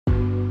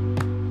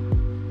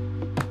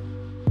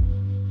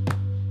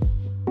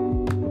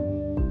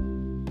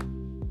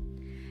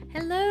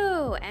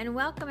and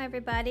welcome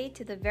everybody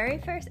to the very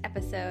first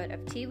episode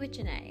of Tea with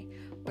Janae,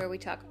 where we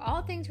talk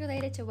all things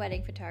related to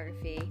wedding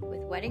photography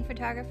with wedding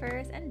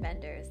photographers and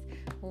vendors,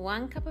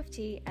 one cup of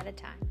tea at a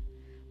time.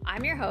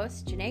 I'm your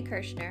host, Janae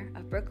Kirshner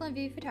of Brooklyn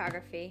View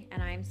Photography,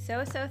 and I'm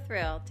so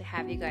thrilled to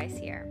have you guys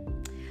here.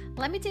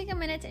 Let me take a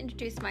minute to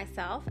introduce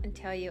myself and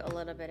tell you a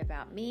little bit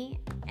about me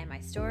and my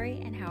story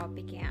and how it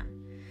began.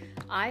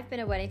 I've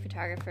been a wedding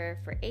photographer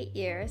for 8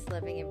 years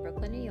living in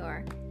Brooklyn, New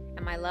York,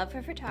 and my love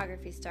for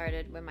photography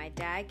started when my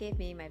dad gave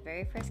me my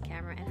very first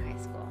camera in high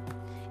school.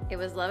 It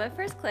was love at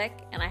first click,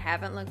 and I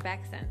haven't looked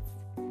back since.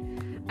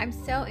 I'm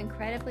so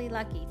incredibly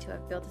lucky to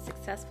have built a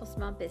successful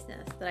small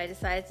business that I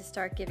decided to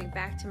start giving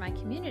back to my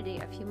community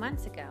a few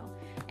months ago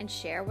and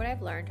share what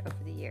I've learned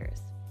over the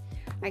years.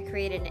 I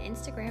created an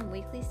Instagram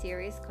weekly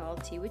series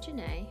called Tea with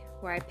Janae,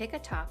 where I pick a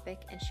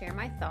topic and share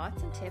my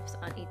thoughts and tips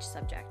on each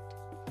subject.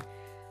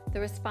 The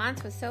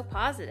response was so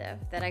positive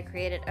that I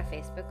created a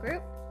Facebook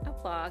group, a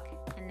blog,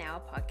 and now a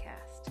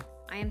podcast.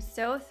 I am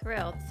so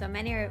thrilled so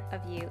many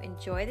of you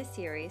enjoy the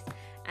series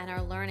and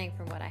are learning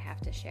from what I have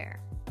to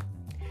share.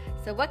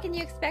 So what can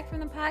you expect from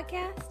the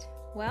podcast?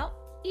 Well,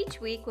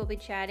 each week we'll be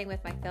chatting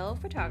with my fellow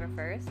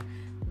photographers,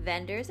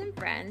 vendors, and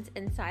friends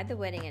inside the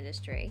wedding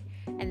industry,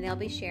 and they'll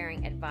be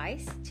sharing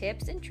advice,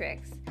 tips, and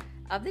tricks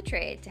of the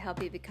trade to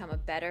help you become a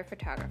better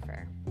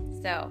photographer.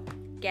 So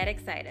get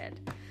excited.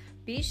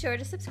 Be sure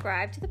to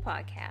subscribe to the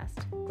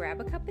podcast, grab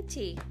a cup of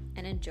tea,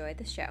 and enjoy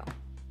the show.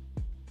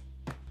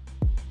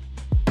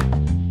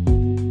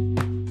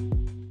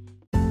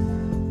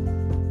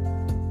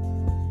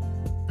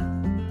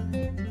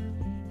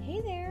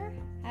 Hey there,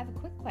 I have a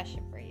quick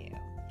question for you.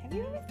 Have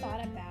you ever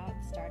thought about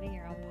starting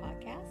your own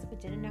podcast but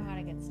didn't know how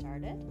to get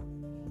started?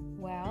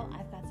 Well,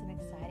 I've got some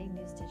exciting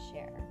news to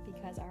share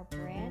because our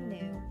brand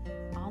new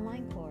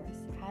online course,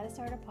 How to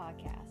Start a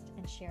Podcast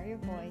and Share Your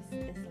Voice,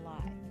 is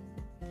live.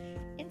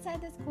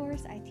 Inside this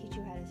course, I teach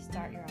you how to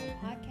start your own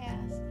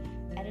podcast,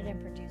 edit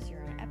and produce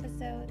your own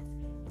episodes,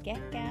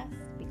 get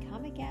guests,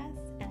 become a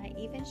guest, and I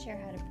even share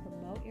how to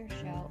promote your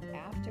show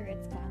after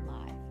it's gone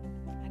live.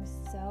 I'm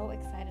so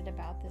excited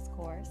about this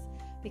course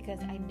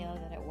because I know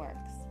that it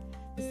works.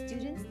 The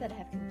students that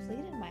have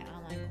completed my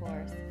online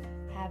course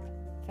have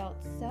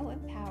felt so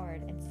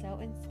empowered and so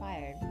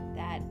inspired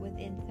that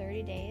within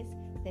 30 days,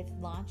 they've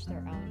launched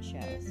their own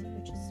shows,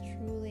 which is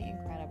truly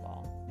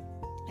incredible.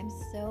 I'm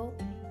so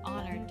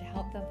honored to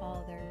help them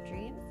follow their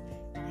dreams,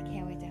 and I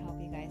can't wait to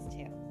help you guys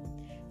too.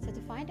 So to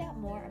find out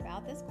more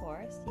about this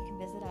course, you can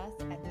visit us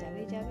at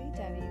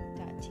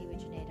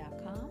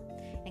www.teawithjanae.com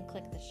and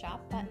click the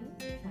shop button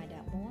to find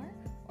out more,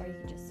 or you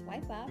can just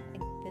swipe up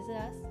and visit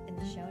us in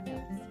the show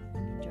notes.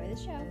 Enjoy the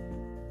show.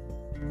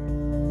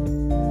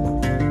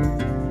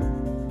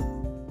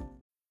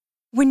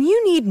 When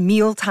you need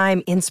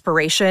mealtime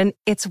inspiration,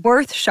 it's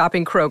worth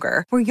shopping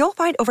Kroger, where you'll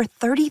find over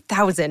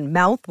 30,000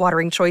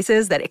 mouth-watering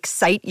choices that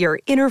excite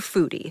your inner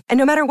foodie. And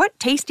no matter what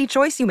tasty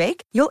choice you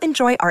make, you'll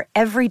enjoy our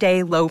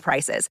everyday low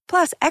prices,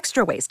 plus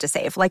extra ways to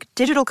save, like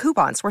digital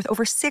coupons worth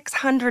over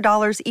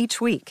 $600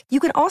 each week. You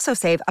can also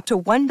save up to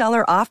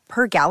 $1 off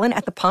per gallon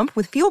at the pump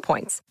with fuel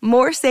points.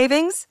 More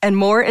savings and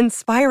more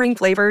inspiring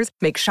flavors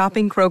make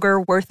shopping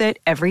Kroger worth it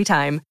every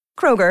time.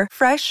 Kroger,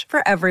 fresh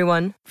for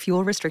everyone.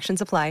 Fuel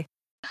restrictions apply.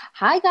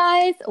 Hi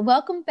guys,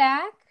 welcome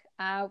back.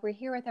 We're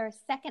here with our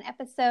second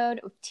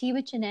episode of Tea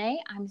with Janae.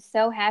 I'm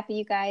so happy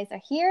you guys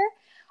are here.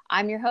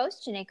 I'm your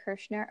host, Janae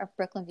Kirshner of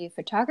Brooklyn View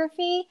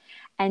Photography,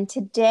 and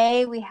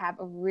today we have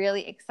a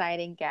really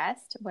exciting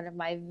guest, one of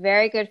my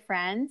very good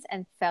friends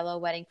and fellow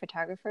wedding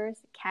photographers,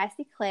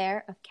 Cassie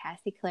Clare of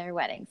Cassie Clare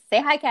Weddings.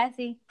 Say hi,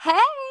 Cassie. Hey,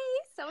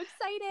 so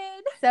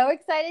excited. So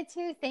excited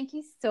too. Thank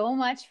you so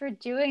much for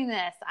doing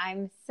this.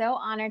 I'm so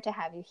honored to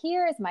have you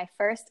here as my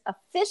first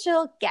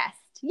official guest.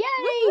 Yay!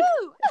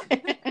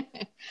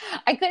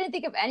 I couldn't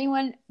think of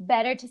anyone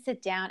better to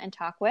sit down and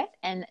talk with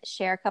and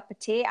share a cup of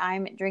tea.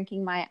 I'm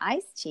drinking my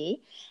iced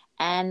tea,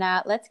 and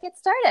let's get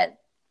started.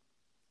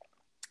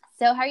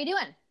 So how are you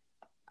doing?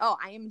 Oh,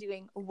 I am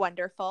doing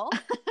wonderful.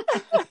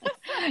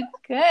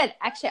 Good.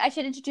 Actually, I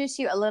should introduce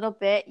you a little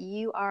bit.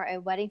 You are a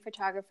wedding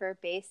photographer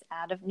based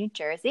out of New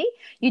Jersey.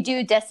 You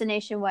do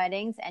destination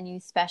weddings, and you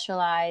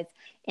specialize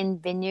in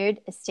vineyard,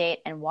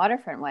 estate, and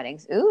waterfront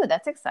weddings. Ooh,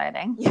 that's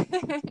exciting.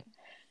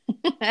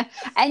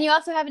 And you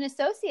also have an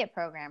associate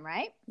program,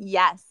 right?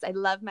 Yes, I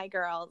love my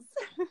girls.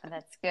 Oh,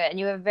 that's good. And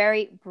you have a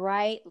very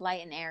bright,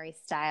 light, and airy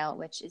style,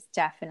 which is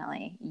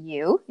definitely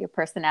your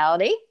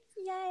personality.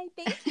 Yay,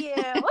 thank you.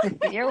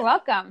 You're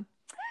welcome.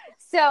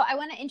 So I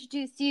want to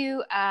introduce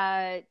you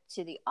to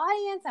the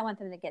audience. I want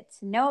them to get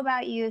to know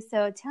about you.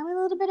 So tell me a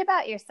little bit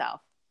about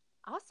yourself.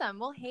 Awesome.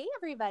 Well, hey,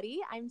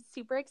 everybody. I'm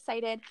super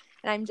excited,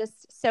 and I'm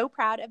just so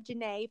proud of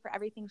Janae for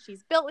everything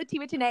she's built with Tea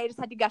with Janae. I just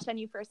had to gush on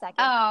you for a second.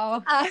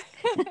 Oh.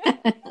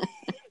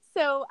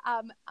 So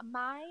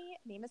my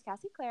name is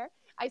Cassie Clare.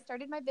 I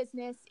started my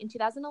business in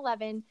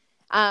 2011,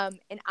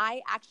 and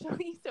I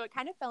actually, so it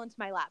kind of fell into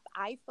my lap.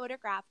 I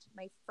photographed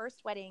my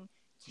first wedding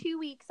 2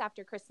 weeks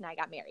after Chris and I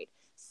got married.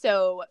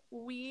 So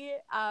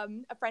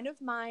a friend of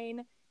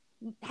mine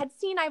had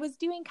seen I was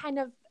doing kind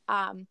of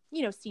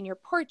senior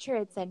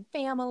portraits and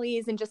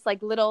families and just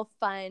like little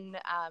fun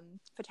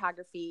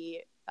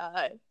photography,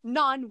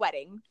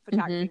 non-wedding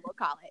photography, we'll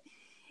call it.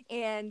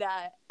 And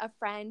a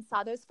friend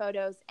saw those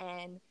photos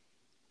and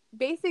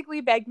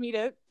basically begged me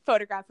to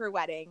photograph her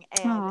wedding.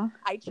 And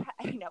I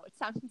know it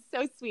sounds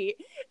so sweet,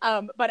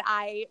 but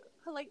I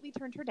politely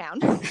turned her down.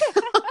 And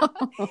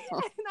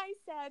I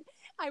said,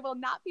 I will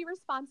not be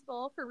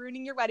responsible for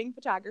ruining your wedding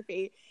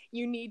photography.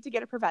 You need to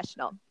get a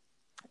professional.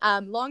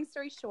 Long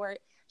story short,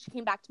 she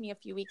came back to me a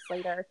few weeks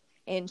later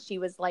and she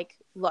was like,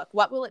 look,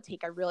 what will it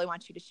take? I really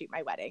want you to shoot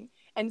my wedding.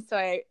 And so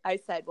I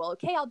said, well,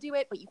 okay, I'll do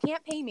it, but you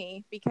can't pay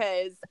me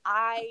because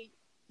I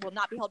will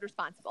not be held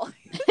responsible.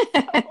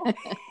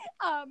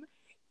 So,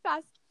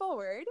 fast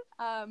forward,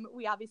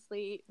 we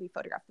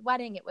photographed the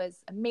wedding. It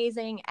was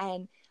amazing.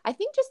 And I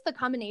think just the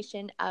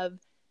combination of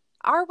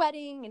our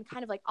wedding and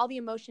kind of like all the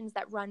emotions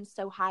that run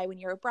so high when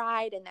you're a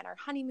bride, and then our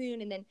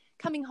honeymoon, and then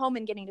coming home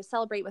and getting to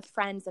celebrate with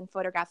friends and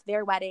photograph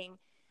their wedding.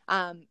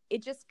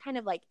 It just kind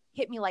of like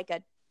hit me like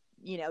a,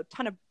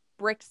 ton of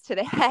bricks to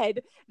the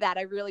head that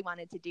I really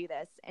wanted to do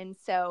this. And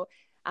so,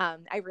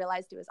 I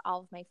realized it was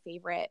all of my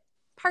favorite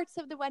parts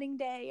of the wedding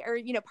day, or,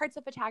 parts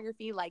of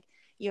photography. Like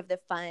you have the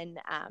fun,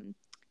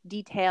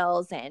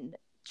 details and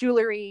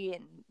jewelry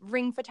and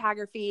ring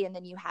photography. And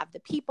then you have the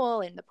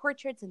people and the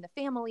portraits and the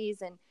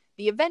families and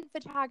the event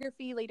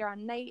photography later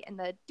on night and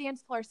the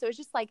dance floor. So it's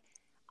just like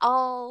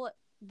all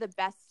the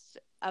best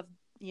of,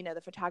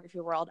 the photography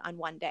world on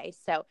one day.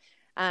 So,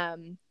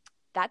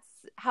 that's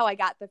how I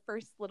got the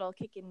first little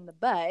kick in the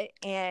butt.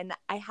 And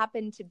I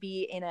happened to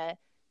be in a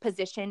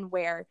position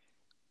where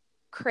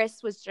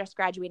Chris was just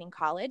graduating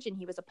college and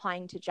he was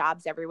applying to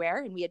jobs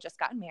everywhere, and we had just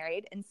gotten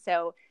married. And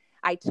so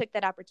I took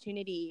that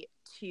opportunity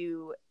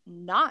to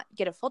not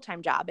get a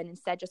full-time job and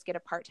instead just get a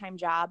part-time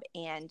job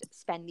and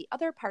spend the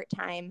other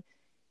part-time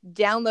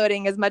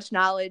downloading as much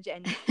knowledge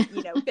and,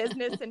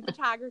 business and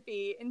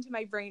photography into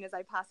my brain as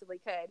I possibly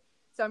could.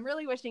 So I'm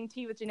really wishing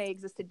Tea with Janae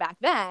existed back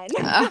then.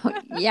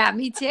 Oh, yeah,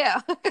 me too.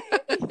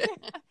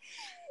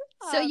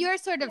 So you're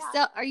sort of,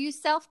 are you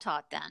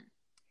self-taught then?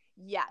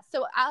 Yeah.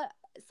 So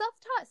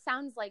self-taught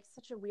sounds like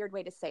such a weird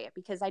way to say it,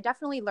 because I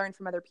definitely learned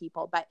from other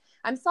people, but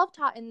I'm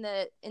self-taught in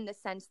the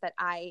sense that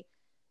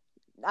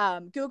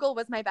Google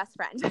was my best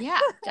friend. Yeah,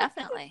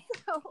 definitely.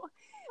 So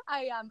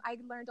I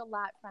learned a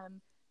lot from,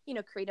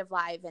 Creative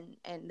Live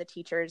and the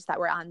teachers that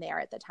were on there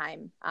at the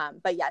time.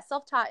 But yeah,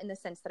 self-taught in the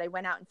sense that I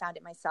went out and found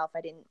it myself. I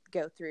didn't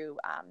go through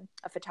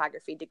a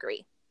photography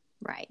degree.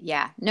 Right.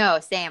 Yeah. No,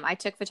 same. I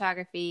took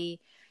photography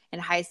in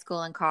high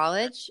school and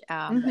college,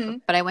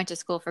 but I went to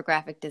school for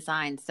graphic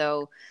design.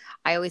 So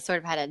I always sort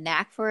of had a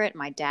knack for it.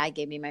 My dad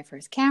gave me my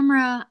first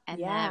camera,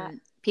 and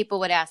then people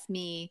would ask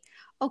me,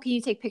 oh, can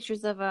you take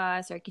pictures of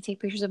us, or can you take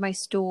pictures of my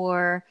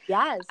store?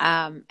 Yes.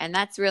 And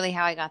that's really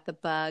how I got the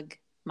bug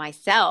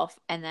myself.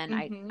 And then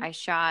I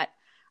shot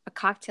a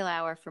cocktail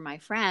hour for my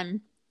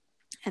friend,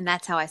 and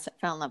that's how I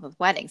fell in love with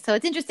weddings. So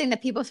it's interesting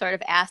that people sort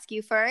of ask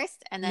you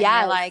first, and then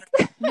you're like,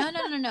 no,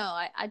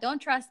 I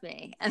don't trust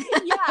me. And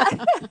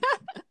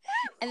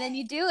and then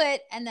you do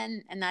it, and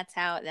that's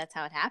how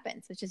it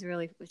happens, which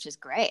is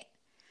great.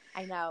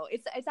 I know.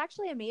 It's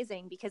actually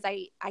amazing, because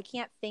I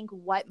can't think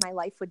what my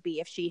life would be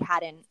if she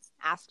hadn't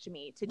asked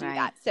me to do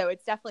that. So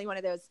it's definitely one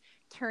of those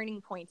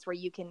turning points where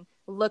you can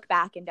look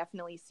back and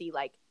definitely see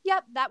like,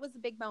 yep, that was a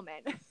big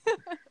moment.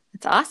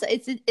 It's awesome.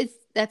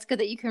 That's good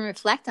that you can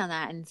reflect on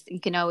that, and you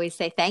can always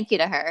say thank you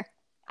to her.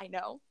 I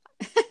know.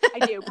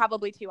 I do,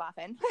 probably too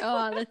often.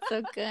 Oh, that's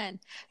so good.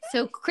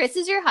 So Chris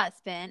is your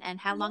husband, and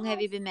how long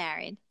have you been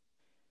married?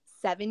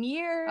 7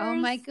 years. Oh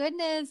my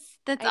goodness.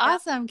 That's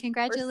awesome.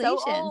 Congratulations. We're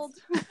so old.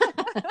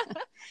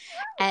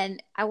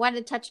 And I wanted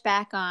to touch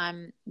back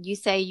on, you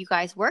say you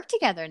guys work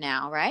together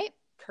now, right?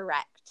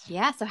 Correct.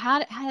 Yeah. So how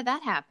did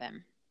that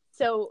happen?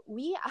 So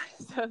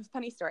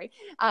funny story.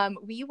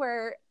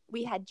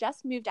 We had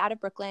just moved out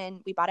of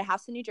Brooklyn. We bought a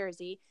house in New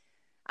Jersey.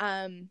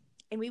 And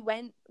we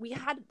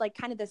had like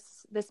kind of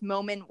this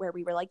moment where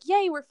we were like,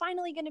 yay, we're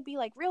finally going to be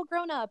like real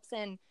grown-ups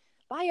and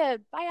buy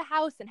a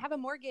house and have a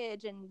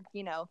mortgage and,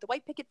 the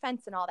white picket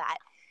fence and all that.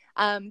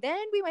 Then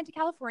we went to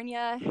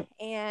California,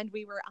 and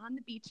we were on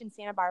the beach in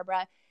Santa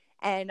Barbara,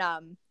 and,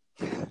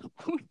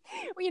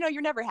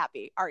 you're never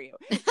happy, are you?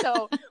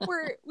 So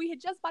we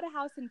had just bought a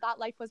house and thought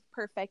life was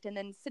perfect. And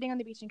then sitting on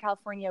the beach in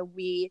California,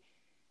 we,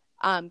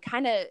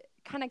 kind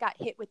of got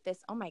hit with this,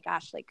 oh my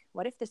gosh, like,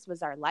 what if this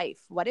was our life?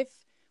 What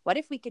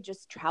if we could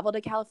just travel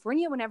to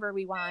California whenever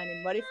we want?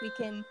 And what if we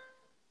can,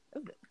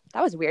 oh,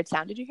 that was a weird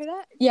sound. Did you hear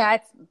that? Yeah,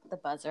 it's the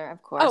buzzer,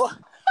 of course. Oh.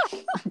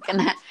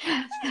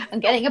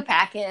 I'm getting a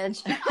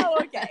package. Oh,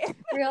 okay.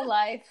 Real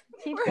life.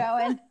 Keep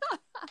going.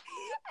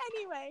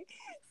 Anyway,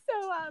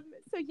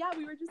 so yeah,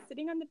 we were just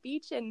sitting on the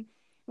beach, and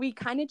we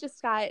kind of just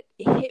got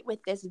hit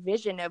with this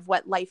vision of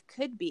what life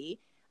could be,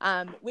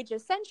 which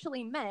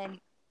essentially meant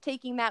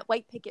taking that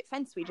white picket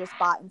fence we just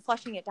bought and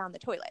flushing it down the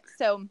toilet.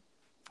 So,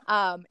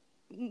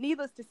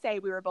 needless to say,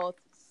 we were both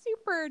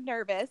super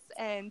nervous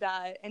and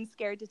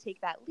scared to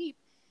take that leap.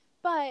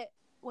 But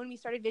when we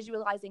started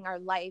visualizing our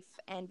life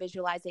and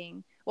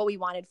visualizing what we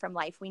wanted from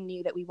life, we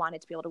knew that we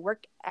wanted to be able to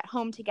work at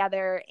home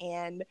together.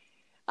 And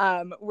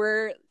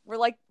we're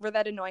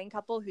that annoying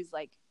couple who's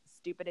like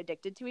stupid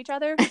addicted to each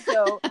other.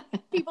 So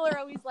people are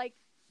always like,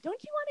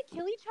 don't you want to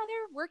kill each other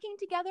working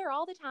together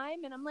all the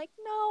time? And I'm like,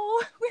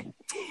 no,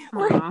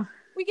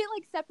 we get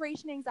like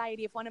separation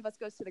anxiety if one of us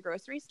goes to the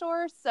grocery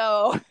store.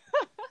 So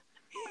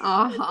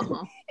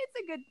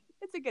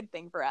it's a good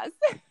thing for us.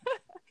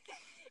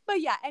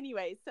 But yeah,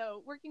 anyway,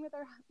 so working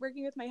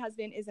with my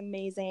husband is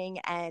amazing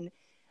and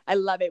I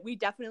love it. We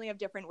definitely have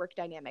different work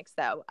dynamics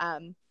though.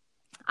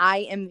 I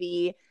am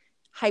the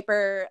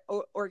hyper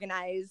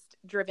organized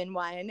driven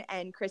one,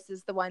 and Chris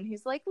is the one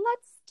who's like,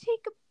 let's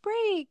take a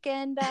break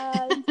and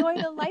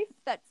enjoy the life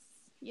that's,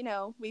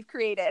 we've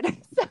created.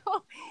 So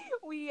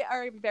we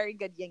are a very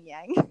good yin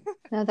yang.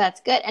 No, that's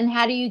good. And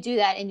how do you do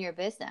that in your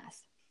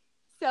business?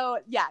 So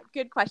yeah,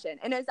 good question.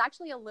 And it was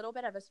actually a little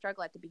bit of a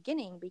struggle at the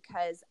beginning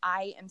because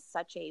I am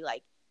such a,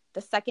 like,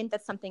 the second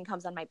that something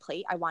comes on my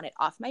plate, I want it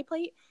off my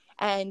plate.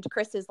 And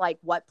Chris is like,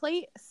 what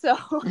plate? So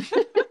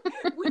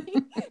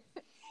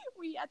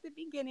we at the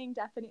beginning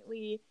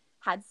definitely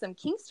had some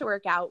kinks to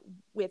work out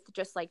with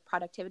just like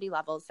productivity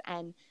levels.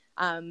 And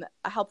a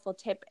helpful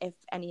tip, if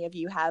any of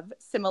you have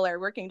similar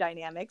working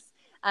dynamics,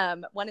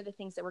 one of the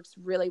things that works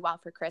really well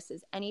for Chris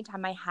is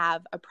anytime I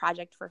have a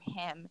project for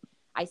him,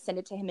 I send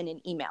it to him in an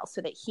email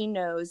so that he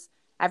knows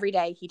every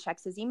day he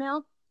checks his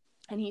email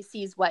and he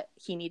sees what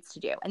he needs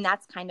to do. And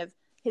that's kind of,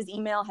 his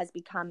email has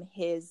become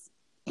his,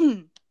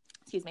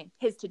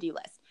 his to-do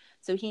list.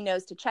 So he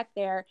knows to check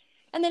there.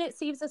 And then it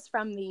saves us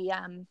from the,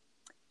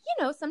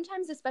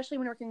 sometimes, especially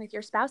when working with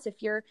your spouse,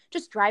 if you're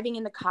just driving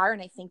in the car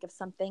and I think of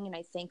something and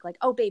I think like,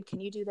 oh, babe, can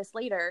you do this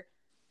later?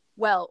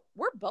 Well,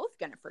 we're both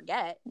going to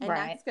forget and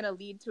that's going to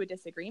lead to a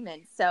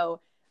disagreement.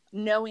 So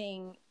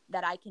knowing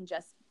that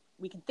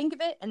we can think of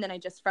it. And then I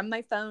just, from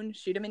my phone,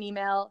 shoot him an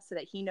email so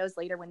that he knows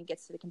later when he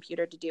gets to the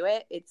computer to do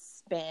it.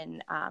 It's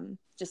been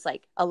just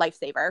like a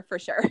lifesaver for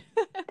sure.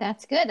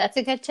 That's good. That's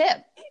a good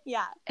tip.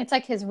 Yeah. It's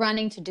like his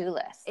running to-do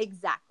list.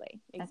 Exactly.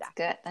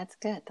 That's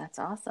good. That's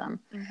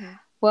awesome. Mm-hmm.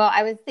 Well,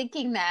 I was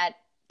thinking that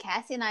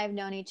Cassie and I have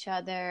known each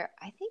other,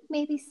 I think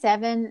maybe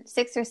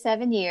 6 or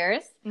 7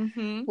 years.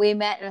 Mm-hmm. We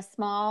met in a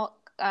small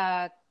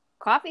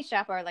coffee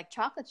shop or like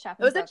chocolate shop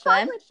in Brooklyn. It was a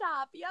chocolate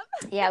shop.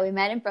 Yep. Yeah, we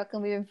met in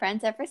Brooklyn. We've been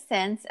friends ever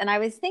since. And I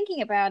was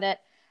thinking about it,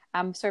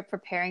 sort of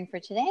preparing for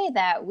today,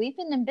 that we've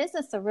been in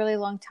business a really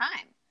long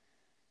time.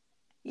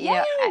 You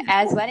know,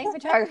 as wedding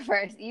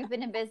photographers, you've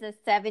been in business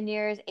 7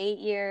 years, 8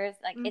 years,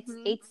 like it's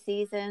 8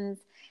 seasons.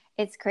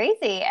 It's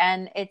crazy.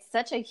 And it's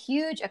such a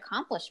huge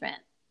accomplishment.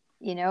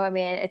 You know, I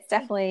mean, it's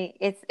definitely,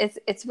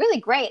 it's really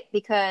great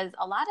because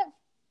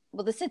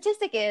the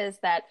statistic is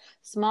that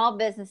small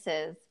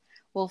businesses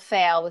will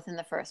fail within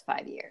the first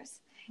 5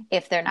 years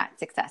if they're not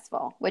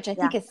successful, which I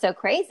think is so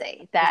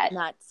crazy. It's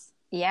nuts.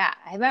 Yeah.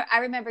 I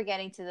remember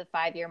getting to the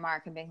 5-year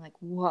mark and being like,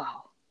 whoa.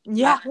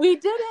 Yeah, we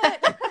did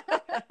it.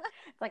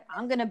 It's like,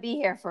 I'm going to be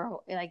here for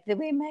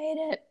we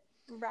made it.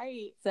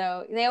 Right.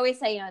 So they always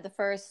say, the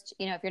first,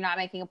 if you're not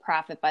making a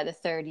profit by the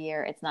 3rd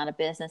year, it's not a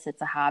business,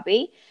 it's a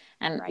hobby.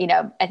 And,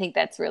 I think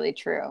that's really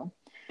true.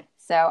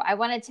 So I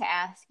wanted to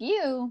ask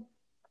you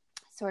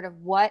sort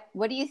of what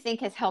do you think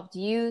has helped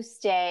you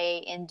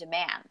stay in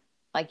demand?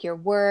 Like your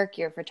work,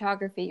 your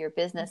photography, your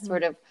business,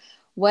 sort of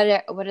what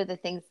are the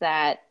things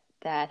that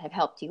have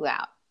helped you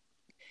out?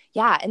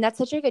 Yeah. And that's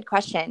such a good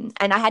question.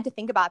 And I had to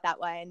think about that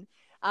one.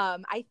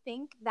 I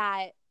think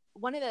that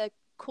one of the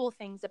cool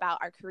things about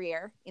our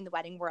career in the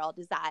wedding world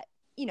is that,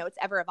 it's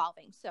ever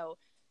evolving. So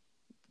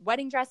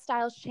wedding dress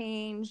styles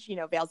change,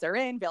 veils are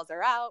in, veils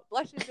are out,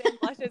 blushes in,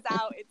 blushes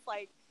out. It's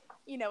like,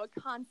 a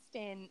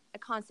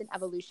constant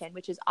evolution,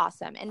 which is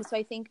awesome. And so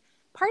I think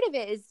part of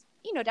it is,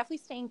 definitely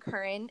staying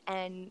current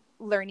and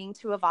learning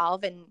to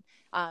evolve and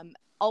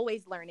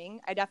always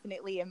learning. I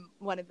definitely am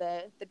one of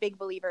the big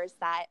believers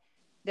that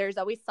there's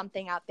always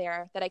something out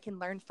there that I can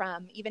learn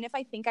from, even if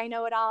I think I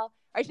know it all.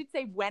 Or I should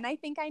say when I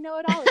think I know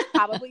it all, it's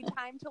probably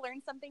time to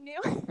learn something new.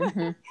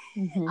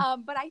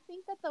 But I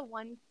think that the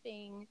one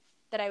thing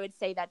that I would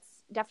say that's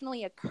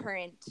definitely a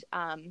current,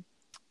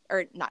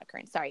 or not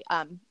current, sorry,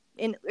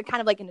 in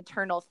kind of like an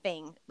eternal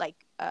thing,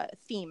 like a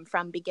theme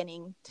from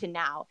beginning to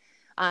now,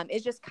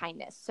 is just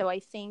kindness. So I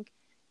think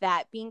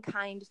that being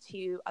kind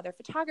to other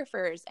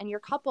photographers and your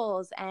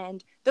couples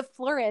and the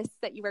florists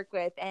that you work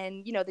with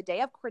and, the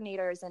day of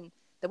coordinators and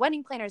the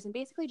wedding planners and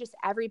basically just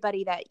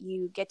everybody that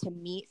you get to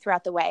meet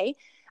throughout the way,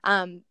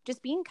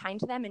 just being kind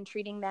to them and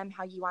treating them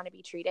how you want to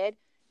be treated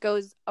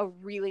goes a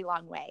really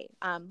long way.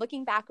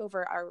 Looking back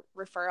over our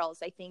referrals,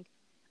 I think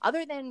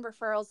other than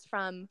referrals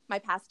from my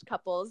past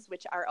couples,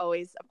 which are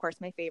always, of course,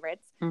 my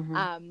favorites,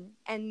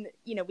 and,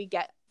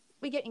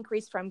 we get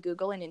inquiries from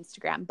Google and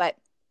Instagram, but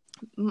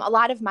a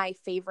lot of my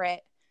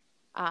favorite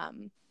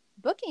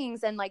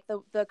bookings and like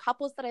the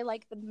couples that I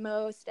like the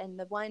most and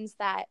the ones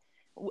that,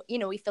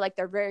 we feel like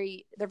they're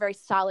very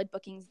solid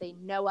bookings. They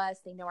know us,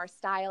 they know our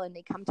style, and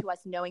they come to us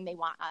knowing they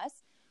want us,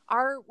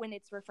 are when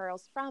it's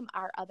referrals from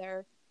our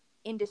other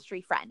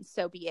industry friends.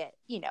 So be it,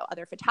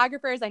 other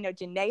photographers. I know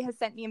Janae has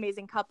sent me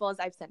amazing couples.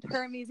 I've sent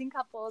her amazing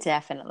couples.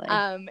 Definitely.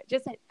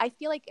 I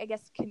feel like, I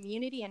guess,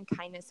 community and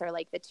kindness are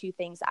like the two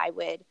things I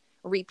would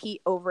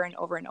repeat over and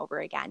over and over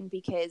again,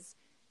 because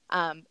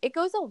it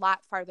goes a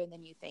lot farther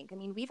than you think. I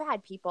mean, we've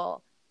had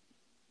people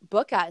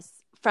book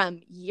us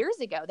from years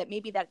ago that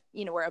maybe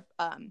were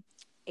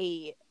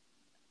a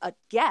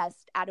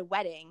guest at a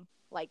wedding,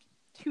 like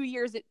 2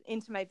 years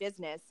into my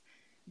business,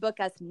 book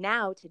us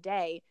now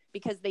today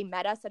because they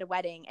met us at a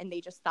wedding and they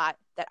just thought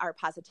that our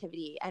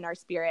positivity and our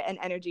spirit and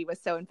energy was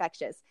so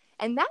infectious.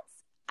 And that's,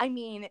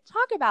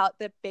 talk about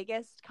the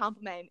biggest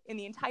compliment in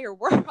the entire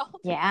world.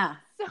 Yeah.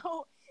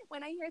 So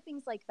when I hear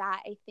things like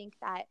that, I think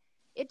that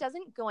it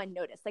doesn't go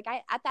unnoticed. Like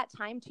at that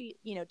time, 2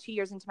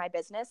 years into my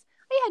business,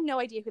 I had no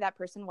idea who that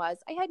person was.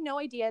 I had no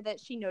idea that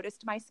she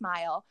noticed my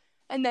smile.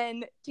 And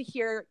then to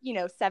hear,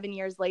 7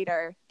 years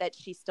later that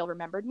she still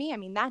remembered me,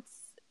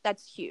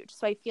 that's huge.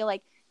 So I feel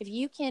like if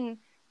you can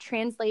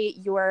translate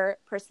your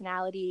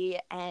personality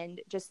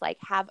and just like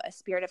have a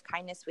spirit of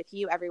kindness with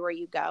you everywhere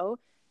you go,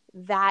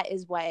 that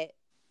is what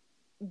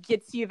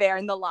gets you there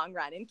in the long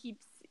run and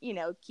keeps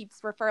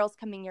referrals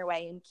coming your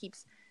way and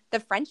keeps the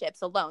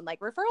friendships alone. Like,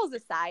 referrals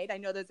aside, I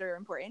know those are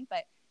important,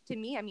 but to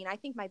me, I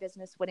think my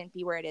business wouldn't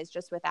be where it is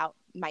just without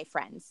my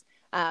friends.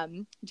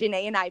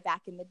 Janae and I,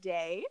 back in the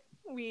day,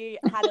 we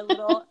had a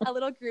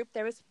little group.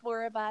 There was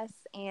 4 of us,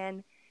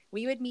 and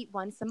we would meet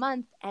once a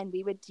month, and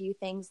we would do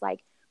things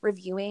like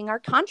reviewing our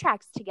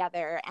contracts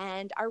together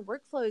and our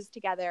workflows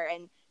together,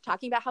 and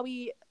talking about how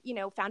we,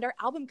 found our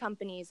album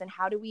companies and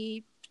how do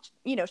we,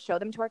 show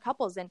them to our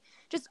couples, and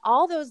just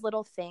all those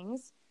little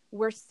things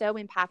were so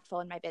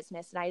impactful in my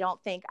business. And I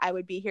don't think I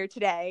would be here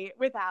today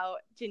without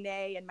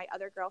Janae and my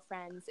other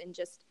girlfriends, and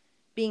just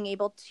being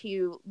able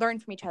to learn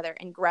from each other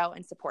and grow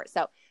and support.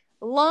 So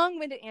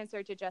long-winded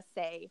answer to just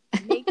say,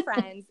 make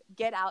friends,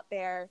 get out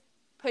there,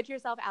 put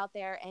yourself out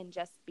there, and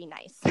just be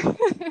nice.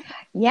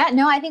 Yeah,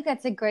 no, I think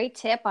that's a great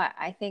tip.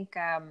 I think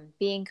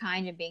being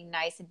kind and being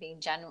nice and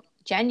being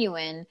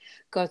genuine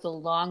goes a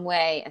long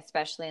way,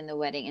 especially in the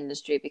wedding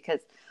industry, because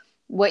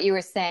what you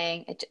were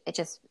saying, it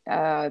just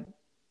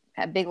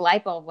a big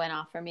light bulb went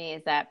off for me,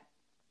 is that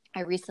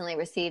I recently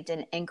received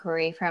an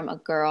inquiry from a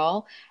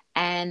girl,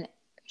 and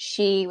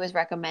she was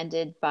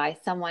recommended by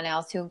someone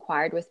else who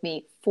inquired with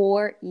me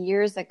 4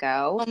 years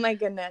ago. Oh my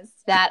goodness.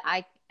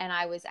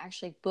 I was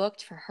actually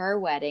booked for her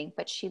wedding,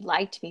 but she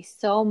liked me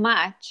so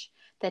much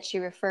that she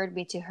referred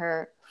me to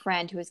her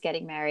friend who was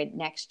getting married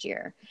next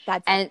year.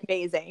 That's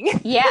amazing.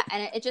 Yeah.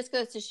 And it just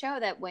goes to show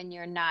that when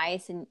you're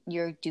nice and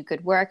you do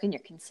good work and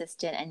you're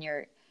consistent and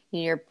your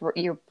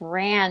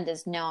brand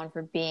is known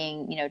for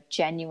being,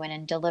 genuine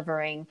and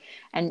delivering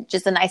and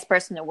just a nice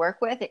person to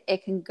work with,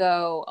 it can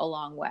go a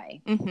long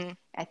way. Mm-hmm.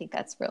 I think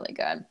that's really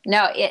good.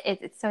 No,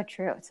 it's so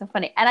true. It's so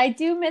funny. And I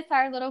do miss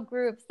our little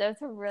groups. Those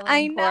are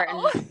really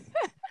important. Know.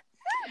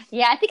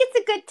 Yeah, I think it's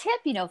a good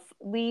tip.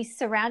 We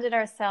surrounded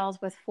ourselves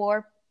with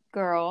 4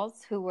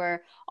 girls who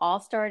were all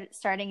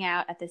starting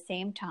out at the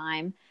same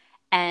time.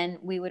 And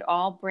we would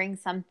all bring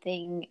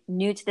something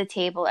new to the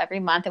table every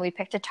month, and we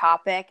picked a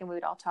topic and we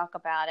would all talk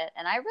about it.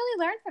 And I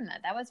really learned from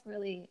that.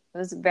 It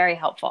was very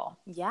helpful.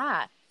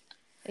 Yeah,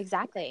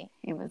 exactly.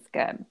 It was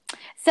good.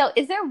 So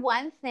is there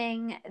one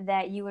thing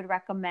that you would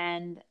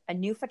recommend a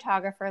new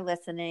photographer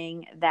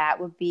listening that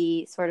would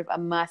be sort of a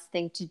must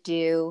thing to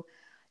do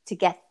to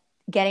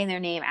getting their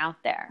name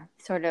out there?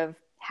 Sort of,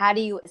 how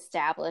do you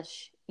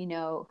establish,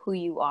 who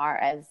you are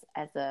as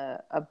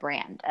a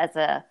brand, as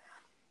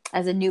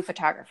a new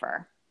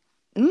photographer?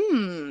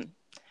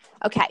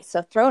 Okay,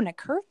 so throwing a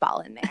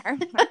curveball in there.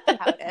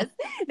 That's how it is.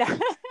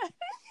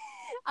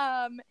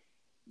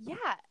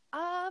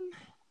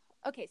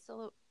 Okay,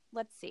 so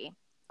let's see.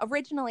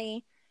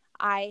 Originally,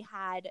 I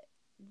had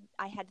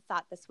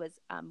thought this was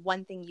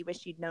one thing you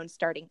wish you'd known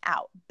starting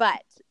out,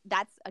 but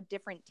that's a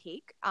different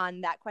take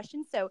on that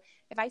question. So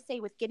if I say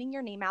with getting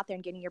your name out there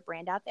and getting your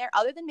brand out there,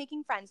 other than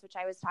making friends, which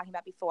I was talking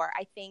about before,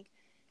 I think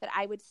that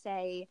I would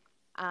say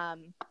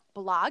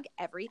blog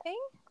everything.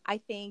 I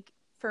think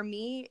for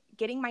me,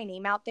 getting my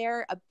name out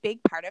there, a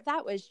big part of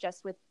that was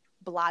just with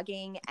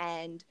blogging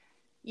and,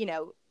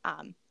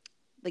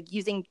 like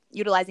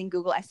utilizing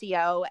Google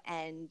SEO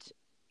and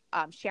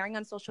sharing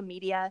on social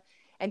media,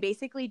 and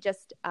basically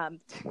just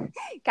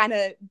kind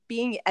of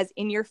being as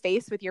in your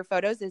face with your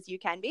photos as you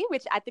can be,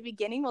 which at the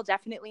beginning will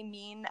definitely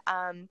mean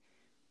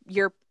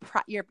your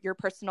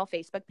personal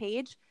Facebook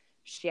page.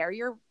 Share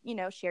your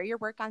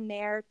work on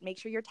there. Make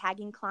sure you're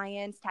tagging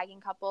clients,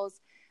 tagging couples,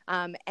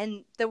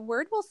 and the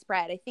word will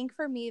spread. I think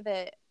for me,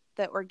 the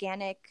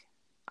organic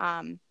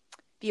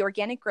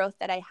growth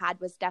that I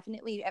had was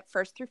definitely at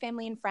first through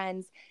family and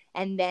friends,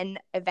 and then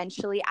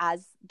eventually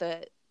as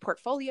the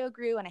portfolio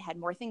grew and I had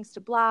more things to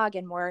blog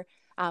and more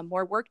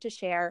work to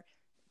share,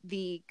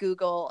 the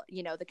Google,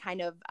 the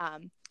kind of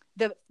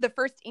the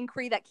first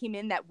inquiry that came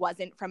in that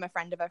wasn't from a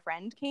friend of a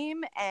friend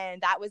came.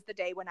 And that was the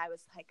day when I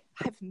was like,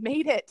 I've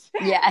made it.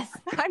 Yes,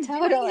 I'm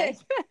totally. doing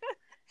it.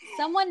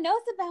 Someone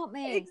knows about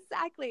me.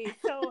 Exactly.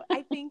 So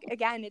I think,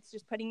 again, it's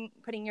just putting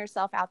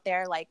yourself out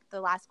there. Like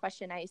the last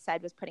question I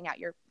said was putting out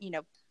your,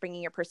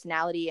 bringing your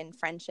personality and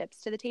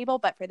friendships to the table.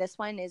 But for this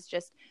one is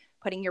just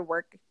bringing your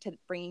work to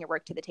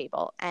the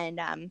table,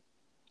 and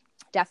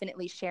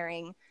definitely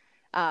sharing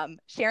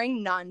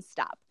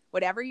nonstop.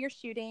 Whatever you're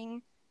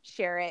shooting,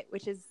 share it,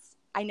 which is,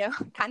 I know,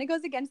 kind of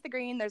goes against the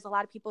grain. There's a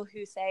lot of people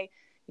who say,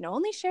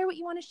 only share what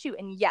you want to shoot.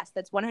 And yes,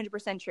 that's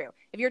 100% true.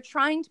 If you're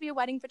trying to be a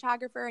wedding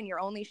photographer and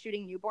you're only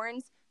shooting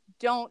newborns,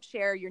 don't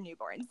share your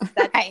newborns.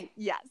 That's, right.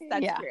 Yes,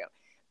 that's true.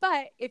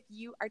 But if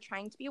you are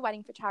trying to be a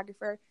wedding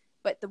photographer,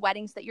 but the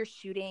weddings that you're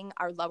shooting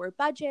are lower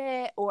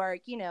budget, or,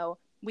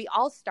 we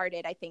all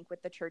started, I think,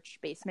 with the church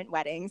basement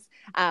weddings,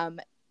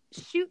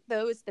 shoot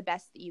those the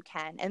best that you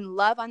can and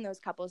love on those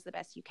couples the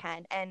best you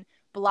can, and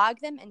blog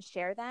them and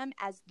share them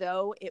as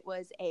though it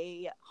was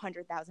a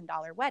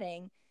 $100,000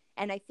 wedding.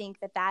 And I think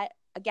that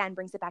again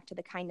brings it back to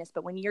the kindness.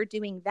 But when you're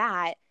doing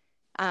that,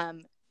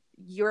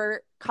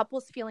 your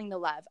couple's feeling the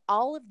love.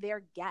 All of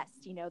their guests,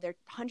 their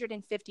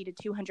 150 to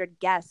 200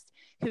 guests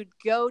who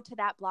go to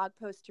that blog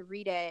post to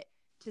read it,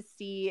 to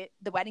see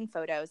the wedding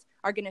photos,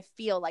 are going to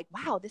feel like,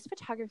 wow, this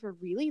photographer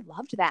really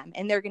loved them.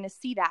 And they're going to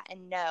see that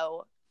and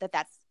know that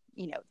that's,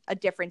 a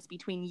difference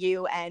between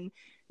you and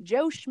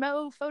Joe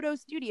Schmo photo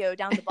studio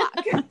down the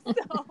block.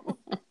 So,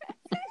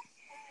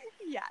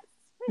 yes.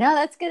 No,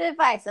 that's good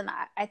advice. And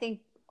I think,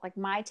 like,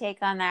 my take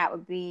on that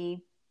would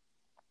be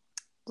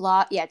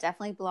blog. Yeah,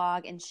 definitely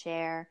blog and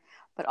share,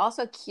 but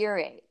also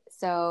curate.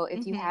 So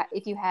if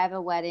you have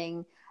a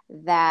wedding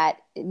that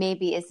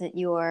maybe isn't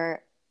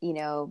your,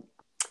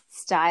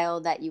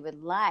 style that you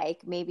would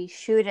like, maybe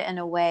shoot it in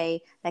a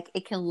way that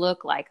it can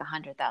look like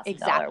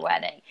 $100,000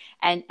 wedding,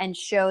 and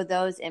show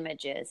those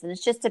images. And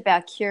it's just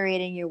about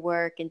curating your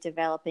work and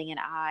developing an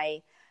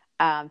eye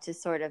to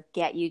sort of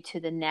get you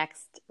to the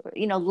next,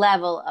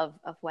 level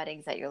of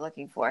weddings that you're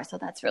looking for. So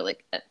that's really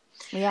good.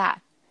 Yeah.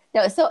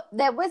 No, so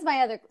that was my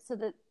other.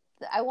 So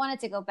I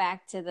wanted to go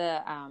back to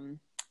the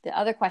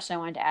other question I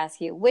wanted to ask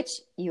you,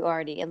 which you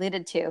already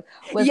alluded to.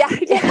 Was,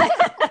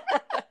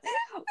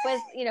 was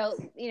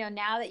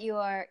now that you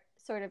are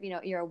sort of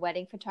you're a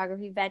wedding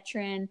photography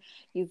veteran,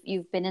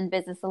 you've been in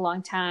business a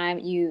long time,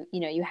 you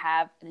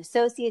have an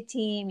associate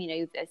team,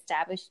 you've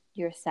established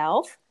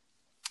yourself.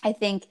 I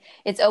think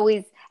it's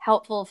always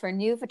helpful for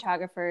new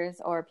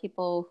photographers or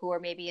people who are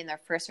maybe in their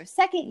first or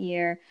second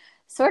year,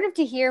 sort of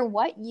to hear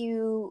what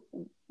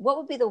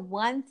would be the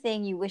one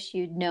thing you wish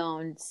you'd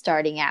known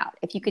starting out.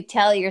 If you could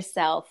tell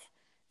yourself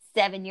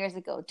 7 years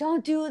ago,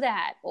 don't do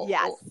that.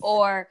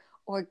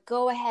 Or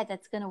go ahead,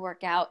 that's going to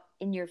work out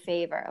in your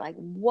favor. Like,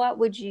 what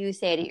would you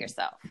say to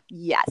yourself?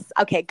 Yes.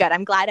 Okay, good.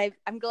 I'm glad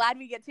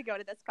we get to go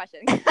to this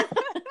question.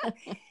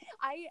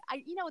 I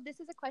this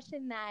is a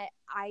question that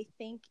I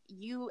think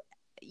you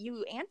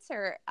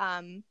answer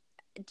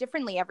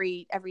differently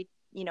every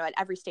at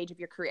every stage of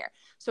your career.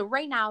 So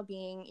right now,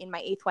 being in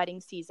my 8th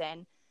wedding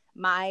season,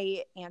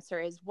 my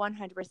answer is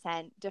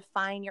 100%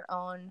 define your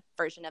own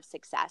version of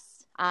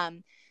success.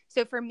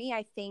 So for me,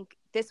 I think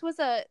this was,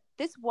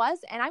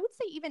 and I would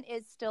say even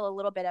is still a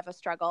little bit of a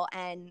struggle.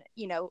 And,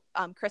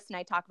 Chris and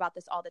I talk about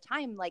this all the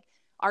time. Like,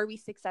 are we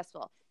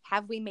successful?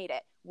 Have we made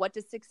it? What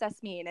does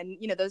success mean? And,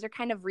 those are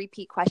kind of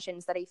repeat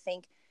questions that I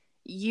think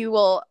you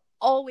will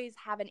always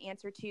have an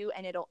answer to,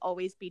 and it'll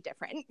always be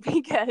different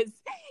because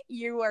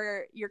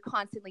you're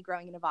constantly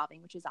growing and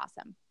evolving, which is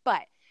awesome.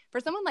 But for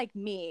someone like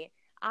me,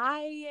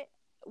 I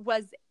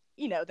was,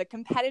 the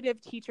competitive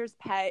teacher's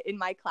pet in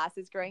my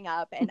classes growing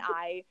up, and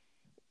I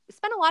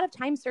spent a lot of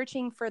time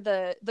searching for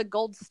the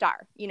gold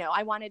star.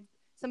 I wanted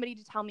somebody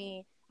to tell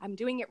me I'm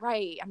doing it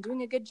right, I'm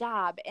doing a good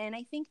job. And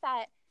I think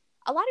that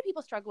a lot of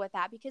people struggle with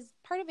that because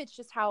part of it's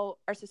just how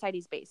our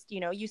society's based.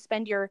 You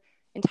spend your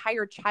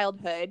entire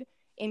childhood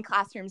in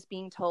classrooms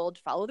being told,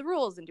 follow the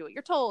rules and do what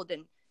you're told.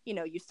 And,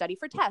 you study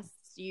for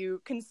tests,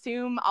 you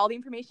consume all the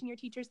information your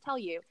teachers tell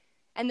you.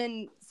 And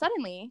then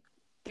suddenly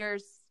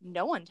there's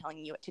no one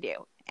telling you what to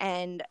do.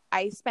 And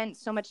I spent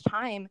so much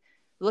time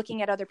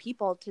looking at other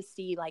people to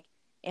see, like,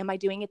 am I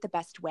doing it the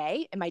best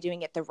way? Am I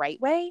doing it the right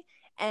way?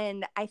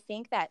 And I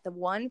think that the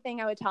one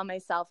thing I would tell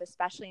myself,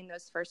 especially in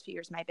those first few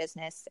years of my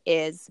business,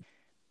 is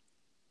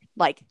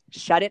like,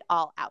 shut it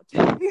all out.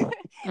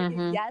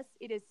 Mm-hmm. Yes,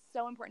 it is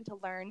so important to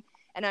learn.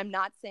 And I'm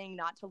not saying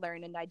not to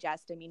learn and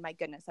digest. I mean, my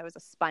goodness, I was a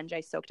sponge.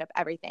 I soaked up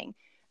everything.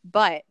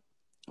 But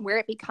where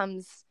it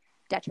becomes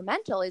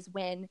detrimental is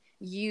when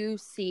you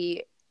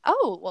see,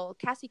 oh, well,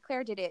 Cassie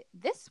Claire did it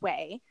this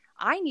way,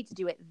 I need to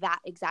do it that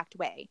exact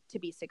way to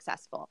be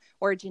successful.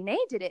 Or Janae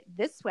did it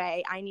this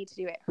way, I need to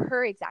do it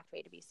her exact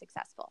way to be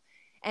successful.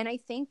 And I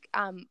think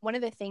one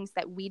of the things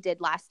that we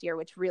did last year,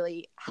 which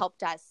really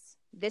helped us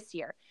this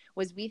year,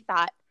 was we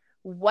thought,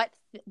 what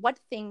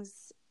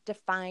things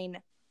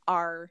define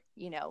our,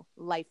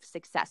 life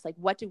success? Like,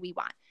 what do we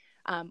want?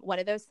 One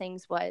of those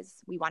things was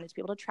we wanted to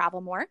be able to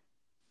travel more.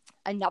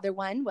 Another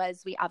one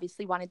was we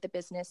obviously wanted the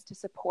business to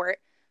support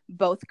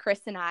both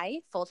Chris and I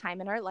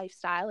full-time in our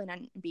lifestyle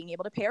and being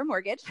able to pay our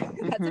mortgage.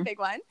 That's a big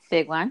one.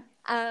 Big one.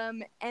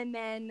 And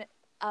then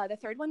the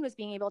third one was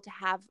being able to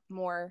have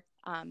more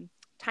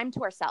time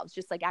to ourselves,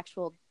 just like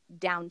actual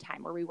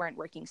downtime where we weren't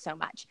working so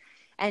much.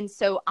 And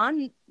so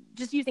on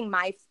just using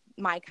my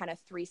kind of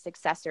three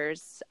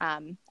successors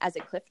as a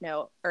cliff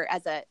note or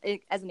as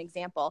an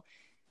example,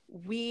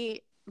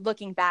 we,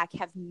 looking back,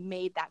 have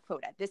made that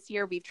quota. This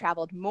year we've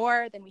traveled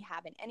more than we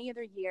have in any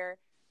other year.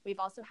 We've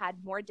also had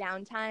more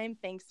downtime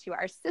thanks to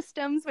our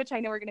systems, which I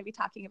know we're going to be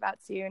talking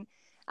about soon.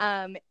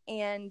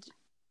 And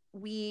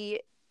we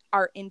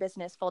are in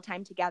business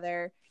full-time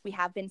together. We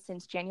have been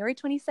since January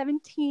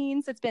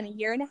 2017. So it's been a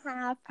year and a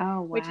half,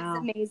 which is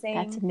amazing.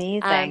 That's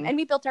amazing. And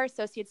we built our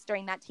associates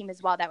during that team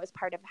as well. That was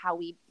part of how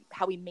we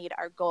made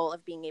our goal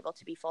of being able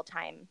to be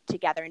full-time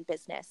together in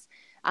business.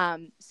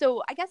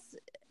 So I guess,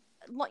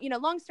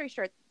 long story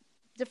short,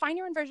 define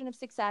your own version of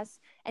success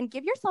and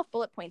give yourself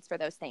bullet points for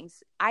those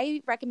things.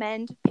 I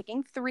recommend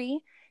picking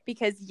 3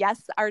 because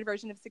yes, our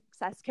version of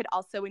success could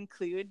also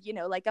include,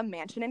 like a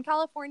mansion in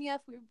California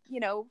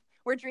if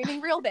we're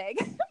dreaming real big.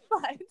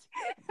 But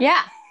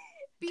yeah,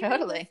 be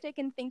totally realistic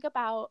and think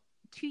about,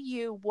 to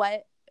you,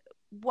 what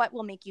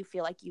will make you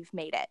feel like you've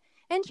made it.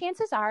 And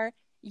chances are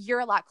you're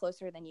a lot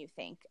closer than you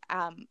think.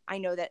 I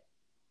know that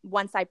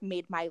once I've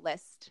made my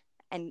list,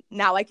 and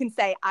now I can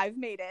say I've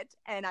made it,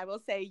 and I will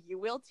say you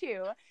will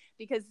too,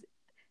 because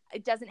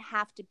it doesn't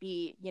have to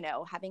be,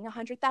 having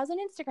 100,000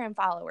 Instagram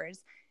followers.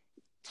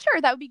 Sure,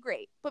 that would be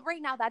great. But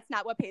right now, that's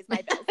not what pays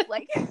my bills.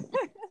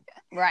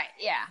 Right.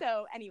 Yeah.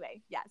 So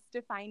anyway, yes,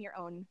 define your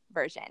own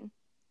version.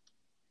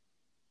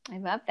 I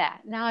love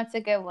that. No, it's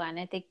a good one.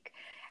 I think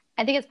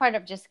it's part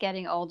of just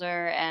getting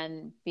older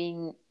and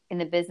being in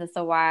the business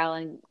a while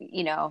and,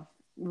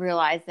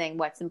 realizing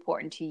what's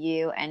important to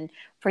you. And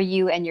for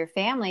you and your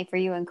family, for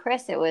you and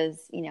Chris, it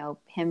was,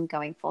 him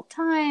going full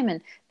time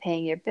and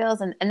paying your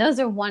bills. And those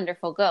are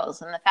wonderful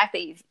goals. And the fact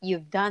that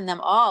you've done them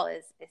all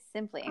is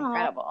simply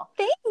incredible.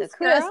 Thanks,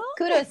 so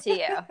kudos to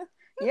you.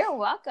 You're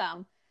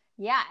welcome.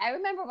 Yeah. I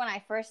remember when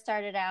I first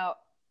started out,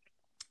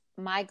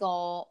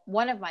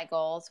 one of my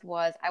goals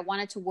was I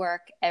wanted to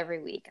work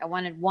every week. I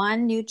wanted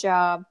one new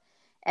job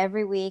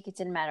every week. It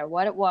didn't matter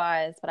what it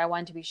was, but I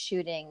wanted to be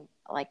shooting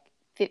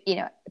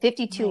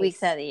 52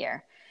 weeks out of the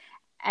year.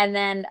 And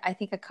then I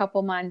think a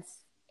couple months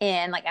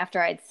in,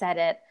 after I'd said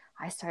it,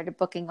 I started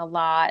booking a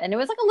lot, and it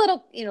was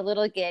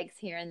little gigs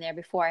here and there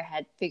before I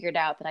had figured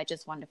out that I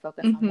just wanted to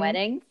focus on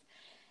weddings.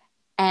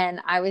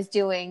 And I was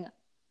doing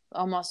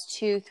almost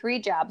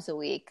 2-3 jobs a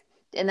week.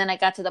 And then I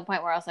got to the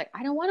point where I was like,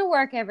 I don't want to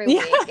work every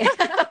week.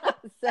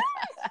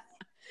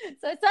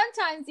 So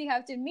sometimes you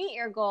have to meet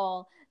your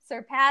goal,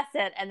 surpass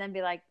it, and then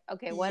be like,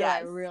 okay, what do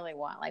I really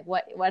want?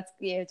 What's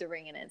you have to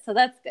bring it in. So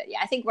that's good. Yeah.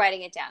 I think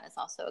writing it down is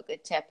also a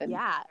good tip. And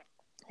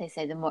they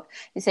say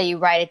you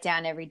write it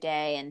down every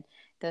day and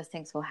those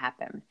things will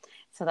happen.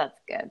 So that's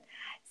good.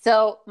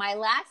 So my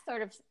last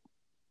sort of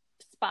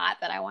spot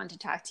that I wanted to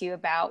talk to you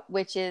about,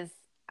 which is,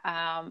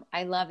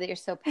 I love that you're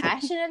so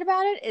passionate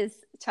about it, is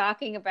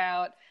talking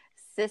about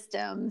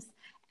systems.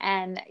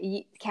 And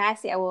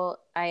Cassie,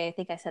 I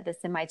think I said this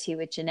in my Tea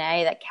with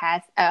Janae, that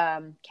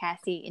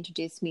Cassie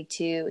introduced me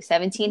to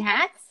 17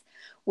 Hats,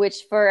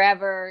 which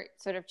forever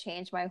sort of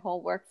changed my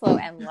whole workflow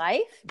and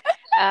life.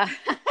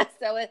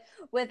 So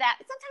with that,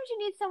 sometimes you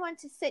need someone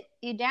to sit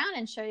you down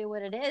and show you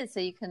what it is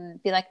so you can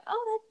be like,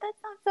 oh, that's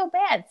not so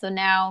bad. So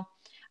now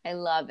I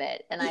love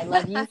it. And I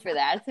love you for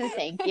that. So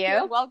thank you.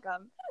 You're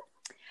welcome.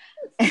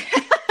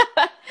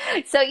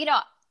 So,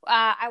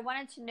 I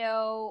wanted to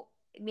know,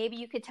 maybe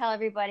you could tell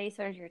everybody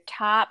sort of your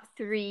top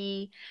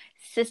 3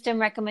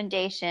 system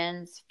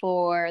recommendations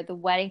for the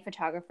wedding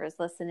photographers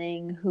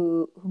listening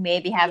who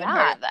maybe haven't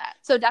heard of that.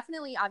 So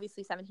definitely,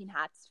 obviously, 17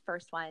 Hats,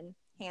 first one,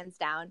 hands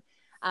down.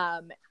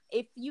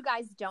 If you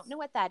guys don't know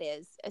what that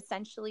is,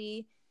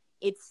 essentially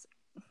it's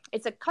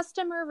a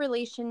customer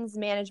relations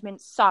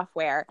management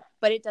software,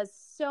 but it does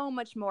so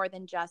much more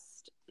than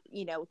just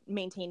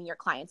maintaining your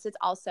clients. It's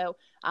also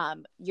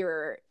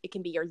it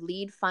can be your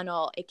lead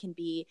funnel. It can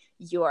be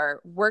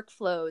your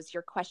workflows,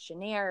 your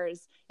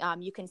questionnaires.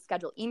 You can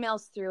schedule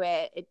emails through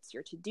it. It's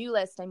your to-do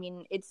list. I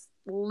mean, it's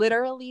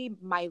literally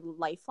my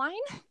lifeline.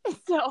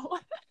 So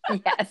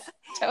yes,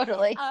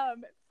 totally.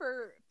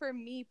 For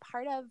me,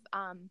 part of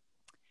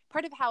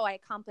how I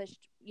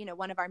accomplished,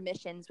 one of our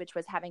missions, which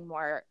was having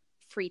more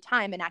free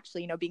time and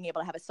actually, being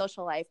able to have a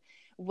social life,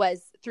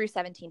 was through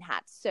 17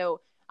 Hats. So,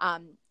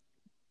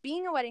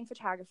 being a wedding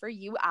photographer,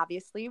 you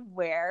obviously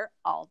wear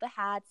all the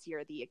hats.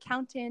 You're the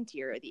accountant,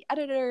 you're the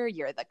editor,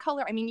 you're the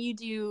color. I mean, you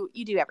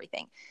do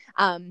everything.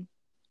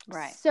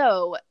 Right.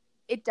 So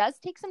it does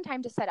take some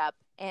time to set up,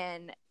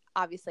 and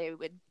obviously I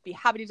would be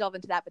happy to delve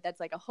into that, but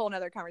that's like a whole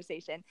nother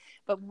conversation.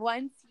 But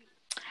once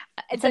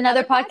it's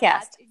another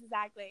podcast.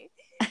 Exactly.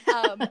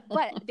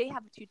 But they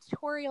have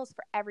tutorials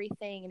for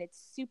everything, and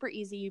it's super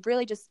easy. You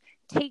really just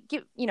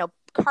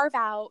carve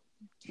out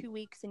 2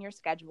 weeks in your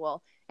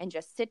schedule and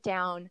just sit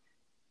down,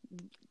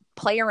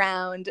 play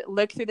around,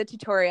 look through the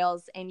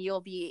tutorials, and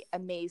you'll be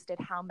amazed at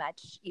how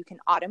much you can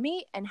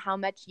automate and how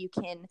much you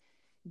can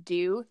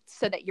do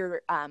so that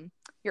you're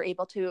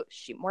able to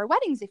shoot more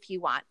weddings if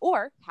you want,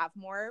 or have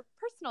more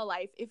personal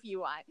life if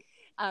you want.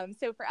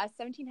 So for us,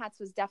 17 Hats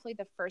was definitely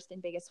the first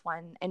and biggest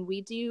one, and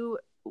we do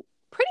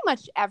pretty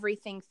much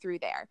everything through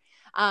there.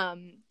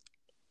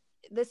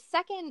 The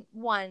second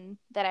one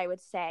that I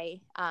would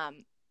say,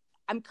 I'm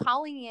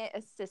calling it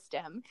a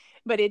system,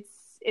 but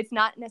it's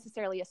not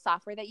necessarily a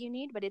software that you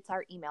need, but it's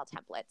our email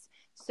templates.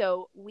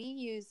 So we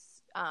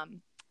use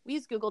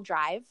Google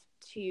Drive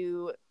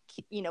to,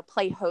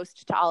 play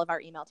host to all of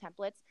our email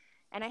templates.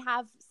 And I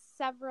have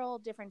several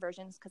different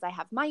versions because I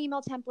have my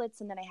email templates,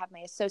 and then I have my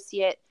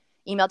associate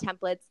email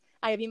templates.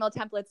 I have email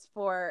templates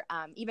for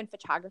even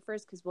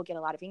photographers, because we'll get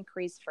a lot of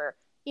inquiries for,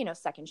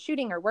 second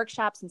shooting or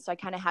workshops. And so I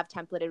kind of have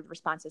templated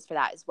responses for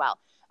that as well.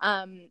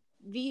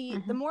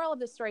 The moral of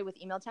the story with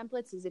email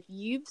templates is if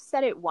you've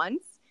said it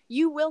once,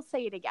 you will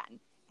say it again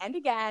and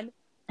again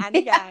and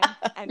again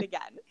and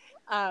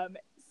again.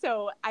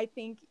 So I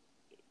think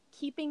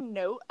keeping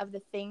note of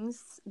the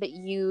things that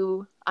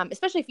you,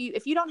 especially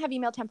if you don't have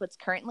email templates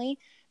currently,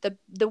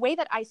 the way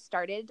that I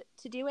started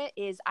to do it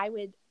is I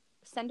would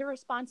send a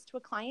response to a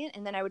client,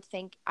 and then I would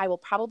think I will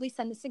probably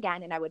send this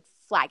again, and I would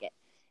flag it.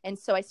 And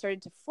so I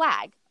started to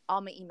flag all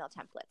my email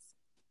templates.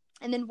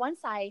 And then once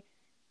I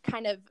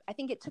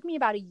think it took me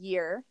about a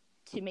year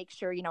to make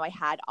sure, I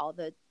had all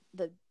the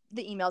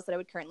emails that I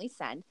would currently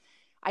send.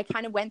 I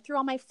kind of went through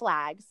all my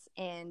flags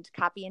and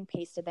copy and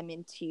pasted them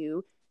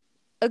into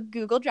a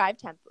Google Drive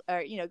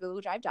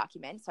Google Drive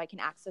document, so I can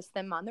access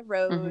them on the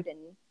road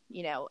and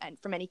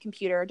from any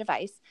computer or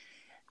device.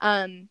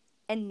 And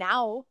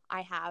now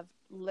I have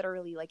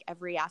literally like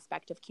every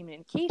aspect of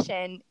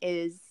communication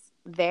is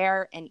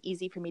there and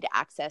easy for me to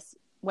access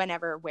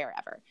whenever,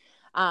 wherever.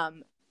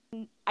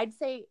 I'd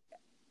say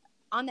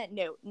on that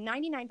note,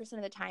 99%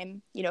 of the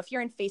time, if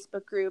you're in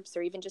Facebook groups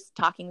or even just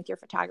talking with your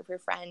photographer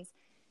friends,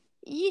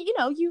 you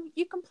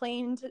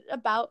complained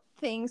about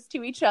things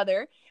to each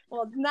other.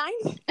 Well,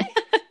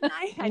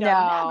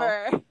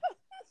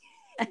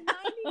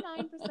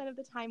 99% of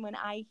the time when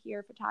I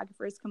hear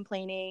photographers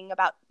complaining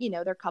about,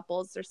 their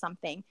couples or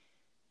something,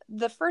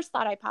 the first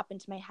thought I pop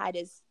into my head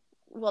is,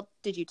 well,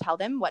 did you tell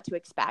them what to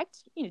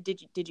expect?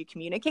 Did you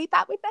communicate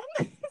that with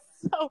them?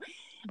 So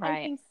right.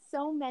 I think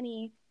so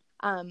many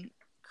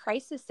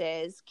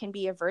crises can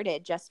be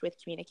averted just with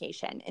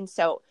communication. And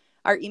so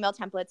our email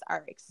templates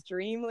are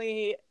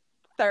extremely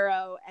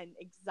thorough and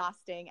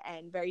exhausting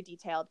and very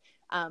detailed.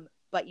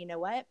 But you know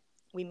what?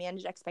 We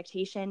manage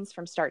expectations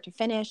from start to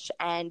finish,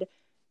 and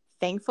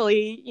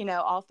thankfully,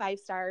 all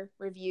 5-star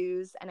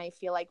reviews. And I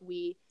feel like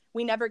we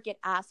never get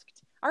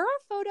asked, are our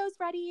photos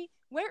ready?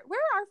 Where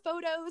are our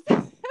photos?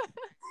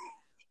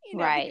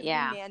 Right.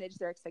 Yeah. We manage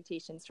their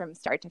expectations from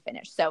start to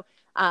finish. So,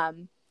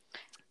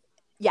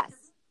 yes.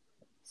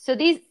 So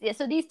these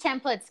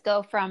templates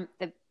go from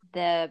the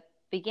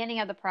beginning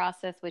of the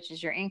process, which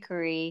is your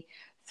inquiry,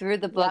 through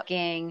the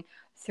booking,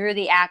 through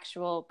the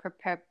actual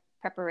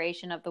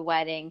preparation of the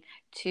wedding,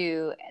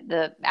 to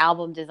the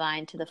album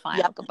design, to the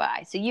final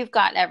goodbye. So you've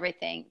got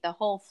everything, the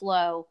whole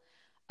flow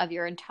of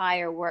your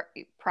entire work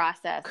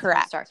process from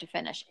start to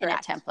finish in a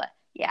template.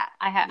 Yeah,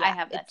 I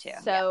have that too.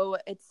 So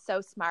it's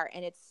so smart,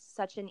 and it's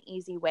such an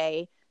easy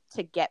way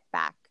to get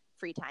back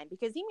free time,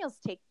 because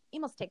emails take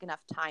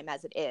enough time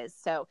as it is.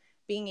 So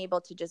being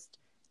able to just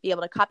be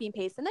able to copy and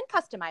paste and then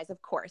customize,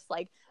 of course.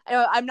 Like,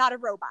 I'm not a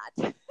robot.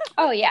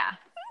 Oh yeah.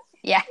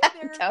 Yeah,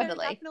 they're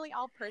definitely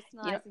all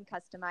personalized and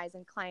customized,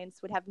 and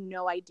clients would have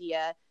no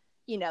idea,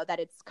 that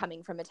it's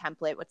coming from a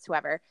template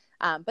whatsoever.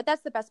 But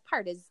that's the best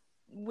part, is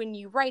when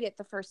you write it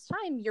the first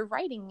time, you're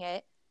writing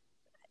it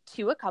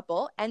to a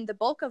couple, and the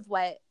bulk of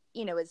what,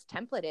 is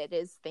templated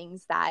is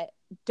things that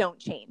don't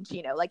change,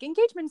 like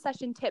engagement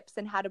session tips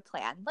and how to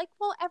plan. Like,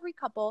 well, every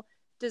couple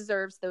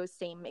deserves those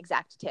same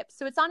exact tips.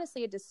 So it's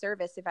honestly a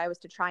disservice if I was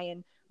to try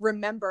and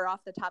remember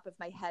off the top of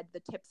my head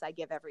the tips I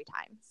give every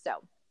time.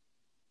 So.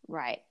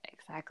 Right,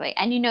 exactly.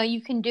 And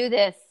you can do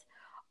this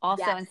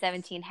also in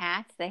 17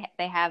 Hats. They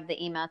have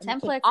the email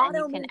templates, and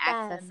you can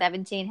access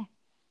 17.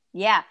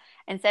 Yeah,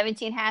 and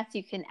 17 Hats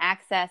you can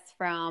access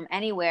from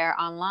anywhere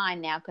online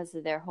now because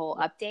of their whole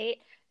update.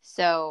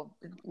 So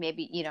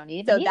maybe you don't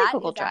need a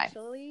Google Drive.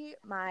 That is actually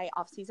my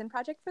off-season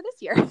project for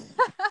this year.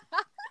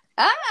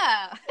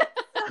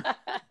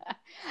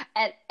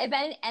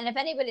 And if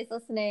anybody's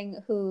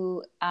listening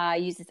who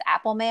uses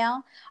Apple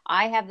Mail,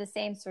 I have the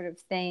same sort of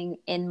thing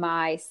in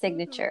my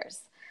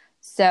signatures.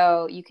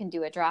 So you can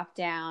do a drop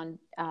down.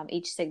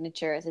 Each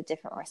signature is a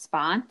different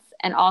response.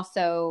 And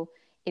also,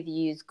 if you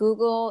use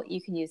Google,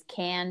 you can use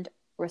canned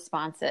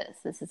responses.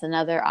 This is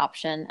another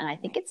option, and I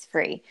think it's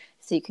free.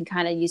 So you can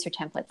kind of use your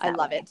templates that I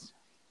love way. it.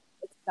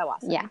 It's so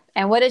awesome. Yeah.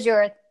 And what is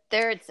your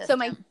third system? So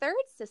my third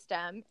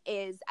system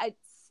is I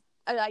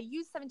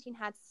use 17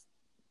 Hats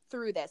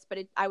through this, but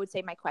I would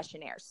say my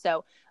questionnaires.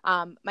 So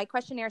my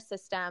questionnaire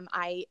system,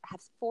 I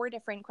have 4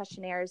 different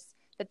questionnaires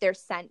that they're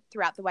sent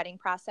throughout the wedding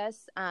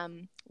process.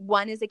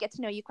 One is a get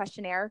to know you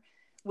questionnaire,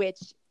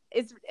 which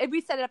is,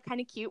 we set it up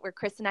kind of cute, where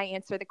Chris and I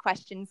answer the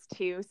questions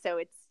too. So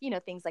it's,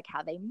 things like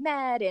how they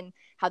met and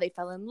how they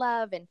fell in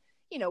love, and,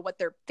 what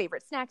their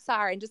favorite snacks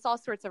are, and just all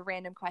sorts of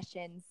random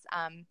questions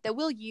that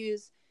we'll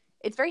use.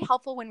 It's very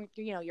helpful when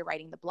you're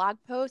writing the blog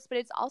post, but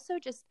it's also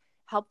just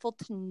helpful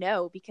to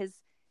know, because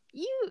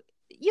you'll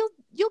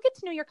get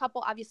to know your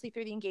couple obviously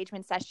through the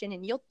engagement session,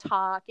 and you'll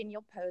talk and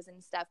you'll pose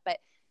and stuff. But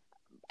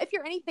if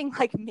you're anything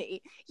like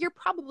me, you're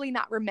probably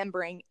not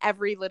remembering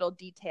every little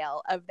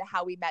detail of the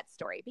how we met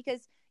story,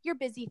 because you're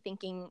busy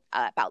thinking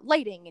about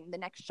lighting and the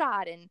next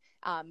shot, and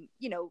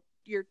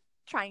you're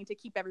trying to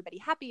keep everybody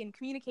happy and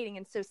communicating.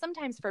 And so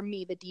sometimes for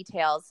me, the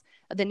details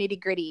of the nitty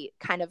gritty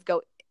kind of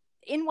go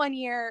in one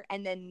ear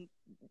and then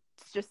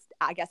it's just,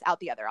 I guess, out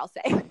the other, I'll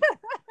say. Like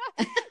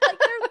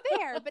they're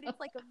there, but it's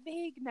like a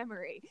vague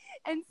memory.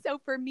 And so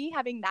for me,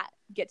 having that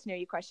get to know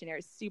you questionnaire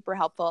is super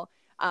helpful.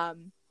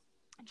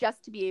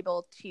 Just to be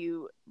able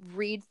to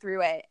read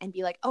through it and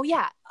be like, oh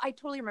yeah, I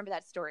totally remember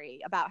that story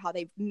about how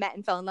they met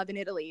and fell in love in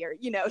Italy, or,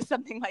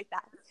 something like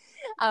that.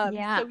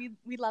 So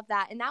we love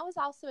that. And that was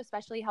also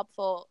especially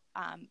helpful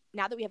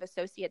now that we have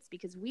associates,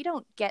 because we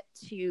don't get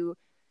to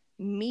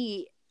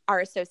meet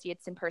our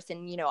associates in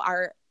person,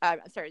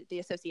 the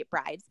associate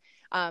brides.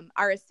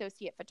 Our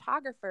associate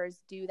photographers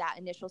do that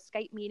initial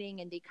Skype meeting,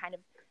 and they kind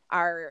of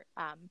are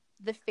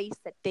the face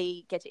that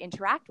they get to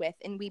interact with.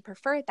 And we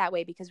prefer it that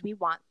way because we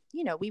want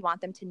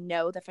them to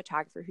know the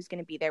photographer who's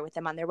going to be there with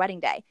them on their wedding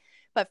day.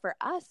 But for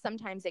us,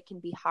 sometimes it can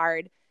be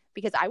hard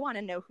because I want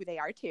to know who they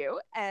are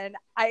too. And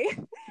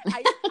I'm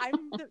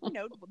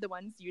the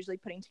ones usually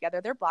putting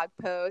together their blog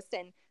posts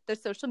and their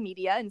social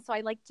media. And so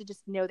I like to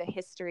just know the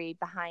history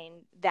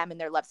behind them and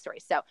their love story.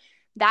 So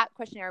that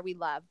questionnaire we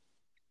love.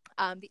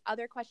 The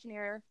other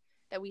questionnaire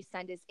that we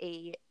send is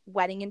a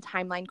wedding and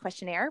timeline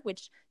questionnaire,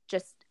 which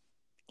just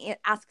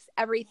asks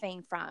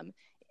everything from,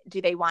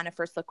 do they want to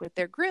first look with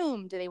their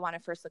groom? Do they want to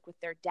first look with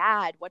their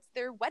dad? What's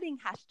their wedding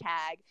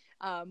hashtag?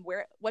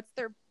 What's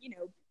their,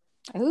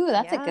 Ooh,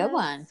 that's a good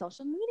one.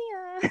 Social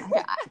media.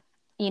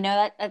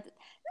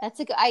 That's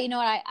a good,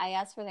 I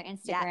asked for their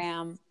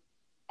Instagram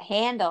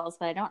handles,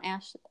 but I don't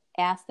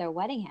ask their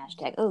wedding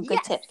hashtag. Oh, good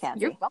tips,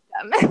 Kathy. You're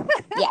welcome.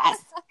 Yes.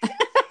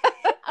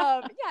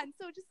 And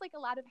so just like a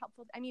lot of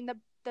helpful,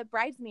 the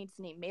bridesmaid's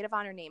name, maid of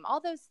honor name, all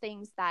those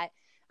things that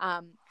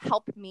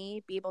help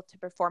me be able to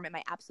perform at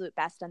my absolute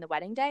best on the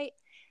wedding day.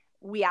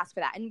 We ask for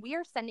that. And we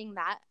are sending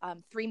that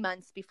 3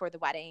 months before the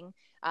wedding,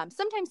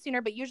 sometimes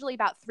sooner, but usually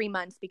about 3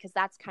 months, because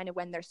that's kind of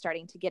when they're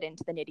starting to get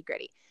into the nitty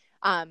gritty.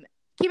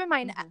 Keep in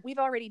mind, we've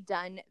already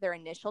done their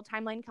initial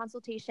timeline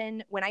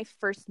consultation. When I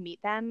first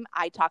meet them,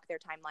 I talk their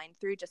timeline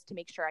through just to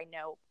make sure I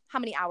know how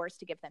many hours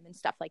to give them and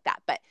stuff like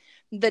that. But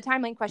the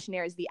timeline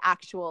questionnaire is the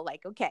actual,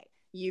 like, okay,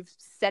 you've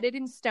set it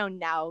in stone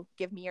now.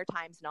 Give me your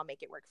times and I'll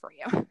make it work for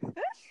you.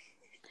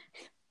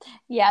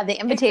 Yeah, the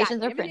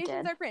invitations are printed.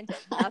 Invitations are printed.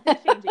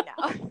 Nothing's changing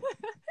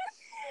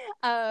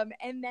now.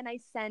 And then I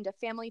send a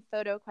family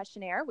photo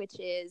questionnaire, which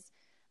is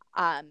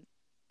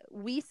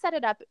we set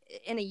it up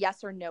in a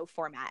yes or no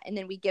format, and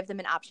then we give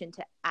them an option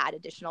to add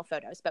additional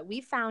photos. But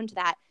we found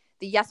that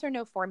the yes or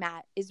no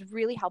format is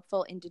really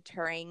helpful in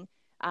deterring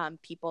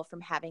people from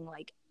having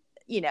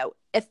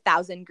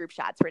 1,000 group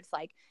shots where it's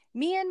like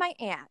me and my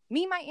aunt,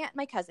 me, my aunt,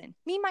 my cousin,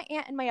 me, my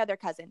aunt and my other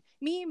cousin,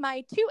 me,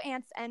 my 2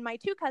 aunts and my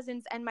 2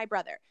 cousins and my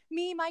brother,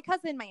 me, my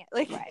cousin, my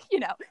aunt.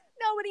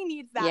 Nobody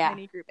needs that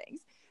many groupings.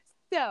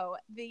 So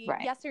the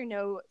yes or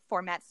no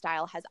format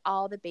style has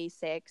all the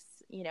basics,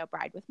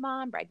 bride with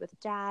mom, bride with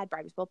dad,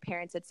 bride with both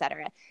parents,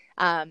 etc.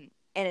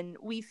 And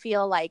we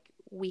feel like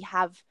we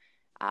have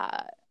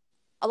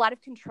a lot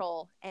of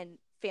control, and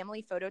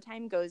family photo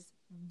time goes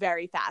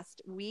very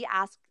fast. We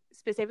ask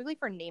specifically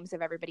for names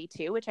of everybody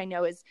too, which I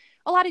know is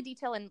a lot of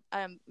detail, and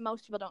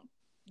most people don't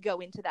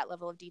go into that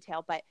level of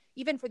detail. But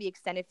even for the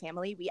extended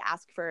family, we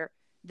ask for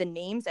the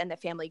names and the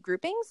family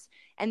groupings.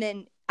 And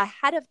then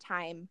ahead of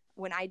time,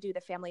 when I do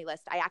the family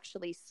list, I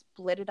actually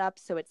split it up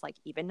so it's like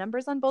even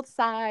numbers on both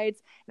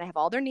sides, and I have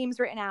all their names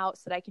written out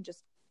so that I can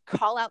just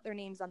call out their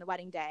names on the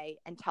wedding day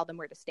and tell them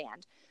where to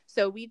stand.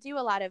 So we do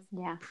a lot of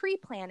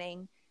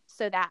pre-planning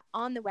so that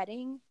on the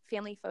wedding,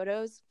 family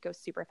photos go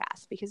super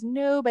fast, because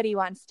nobody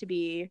wants to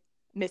be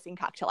missing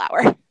cocktail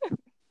hour.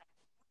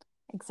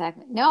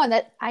 Exactly. No, and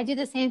that I do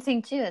the same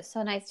thing too. It's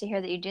so nice to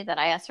hear that you do that.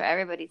 I ask for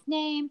everybody's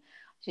name,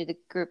 do the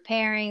group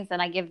pairings,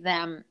 and I give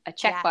them a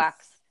checkbox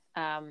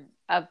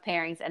of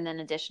pairings and then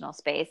additional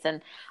space.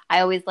 And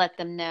I always let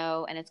them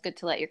know, and it's good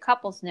to let your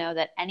couples know,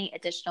 that any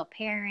additional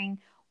pairing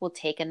will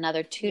take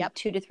another 2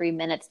 to 3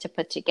 minutes to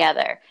put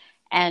together.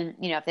 And,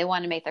 if they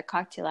want to make their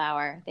cocktail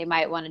hour, they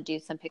might want to do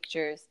some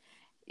pictures,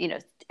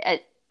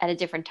 at a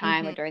different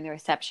time or during the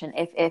reception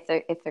if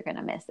they're going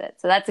to miss it.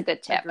 So that's a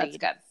good tip. Agreed.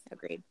 That's good.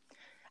 Agreed.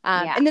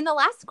 And then the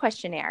last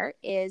questionnaire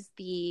is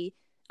the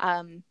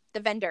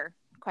vendor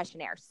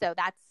questionnaire. So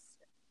that's,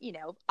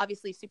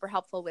 obviously super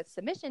helpful with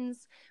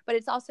submissions, but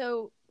it's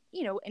also,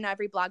 in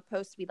every blog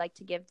post, we like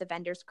to give the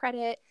vendors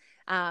credit.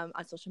 On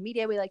social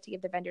media, we like to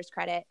give the vendors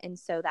credit. And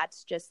so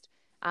that's just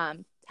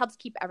helps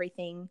keep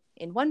everything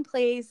in one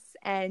place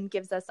and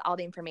gives us all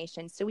the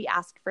information. So we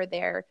ask for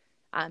their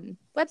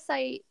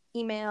website,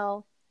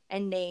 email,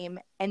 and name.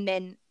 And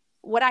then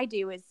what I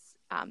do is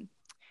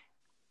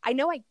I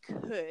know I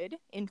could,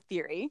 in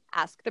theory,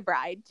 ask the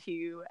bride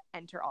to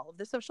enter all of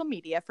the social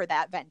media for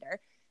that vendor.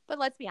 But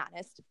let's be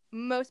honest,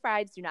 most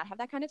brides do not have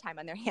that kind of time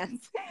on their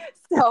hands.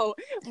 So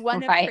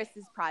one of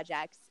Chris's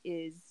projects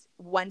is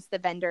once the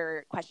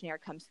vendor questionnaire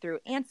comes through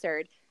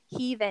answered,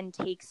 he then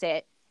takes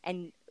it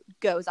and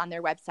goes on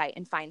their website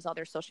and finds all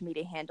their social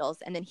media handles.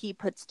 And then he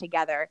puts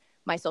together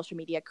my social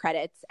media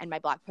credits and my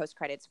blog post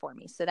credits for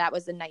me. So that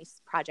was a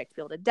nice project to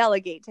be able to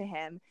delegate to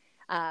him.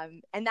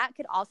 And that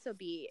could also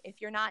be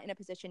if you're not in a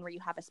position where you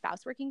have a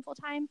spouse working full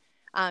time,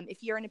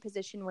 if you're in a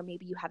position where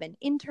maybe you have an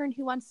intern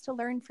who wants to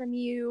learn from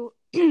you,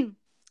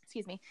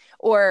 excuse me,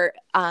 or,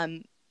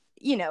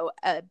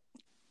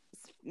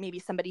 maybe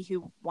somebody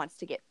who wants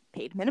to get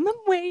paid minimum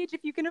wage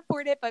if you can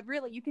afford it, but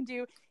really you can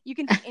do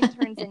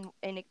interns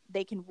and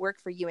they can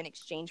work for you in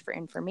exchange for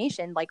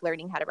information, like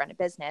learning how to run a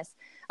business.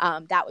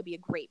 That would be a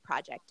great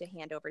project to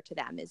hand over to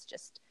them, is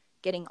just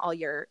getting all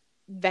your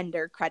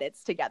vendor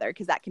credits together,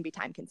 because that can be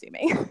time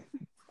consuming.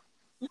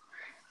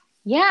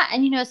 Yeah.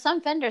 And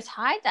some vendors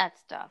hide that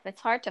stuff. It's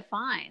hard to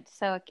find.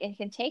 So it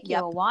can take you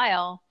a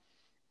while,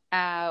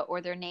 or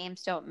their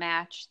names don't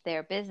match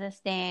their business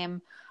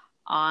name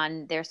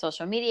on their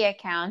social media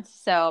accounts.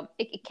 So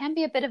it can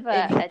be a bit of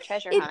a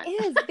treasure hunt.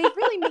 It is. They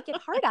really make it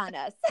hard on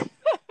us.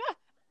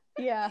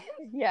 Yeah.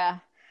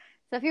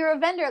 So if you're a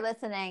vendor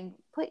listening,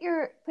 put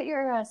your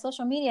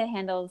social media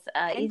handles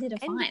easy to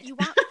find. If you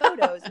want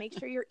photos, make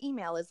sure your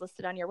email is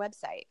listed on your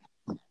website.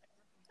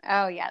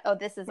 Oh, yeah. Oh,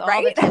 this is all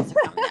the tips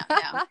are coming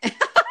out now.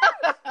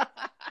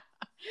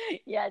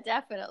 Yeah,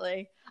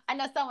 definitely. I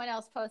know someone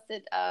else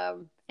posted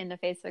in the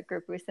Facebook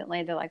group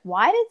recently. They're like,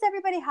 why does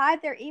everybody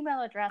hide their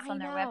email address on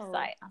their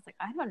website? I was like,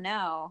 I don't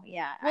know.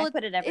 Yeah, well, I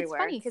put it everywhere.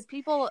 It's funny because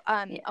people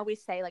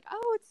always say like,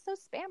 oh, it's so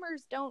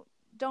spammers don't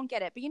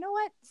get it. But you know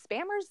what?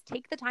 Spammers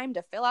take the time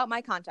to fill out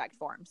my contact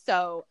form.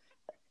 So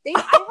I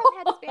have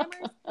had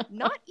spammers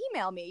not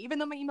email me, even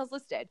though my email's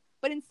listed,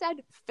 but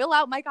instead fill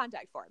out my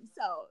contact form.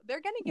 So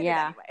they're going to get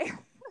it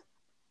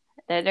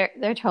anyway.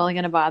 They're totally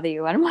going to bother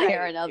you one way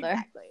or another.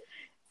 Exactly.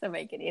 So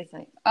make it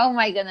easy. Oh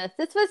my goodness.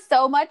 This was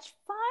so much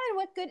fun.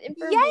 What good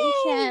information.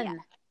 Yay!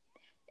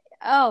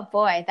 Oh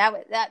boy.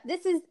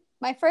 This is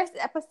my first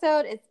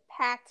episode. It's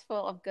packed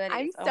full of goodies.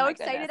 I'm so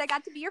excited. I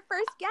got to be your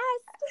first guest.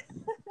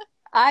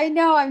 I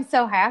know. I'm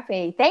so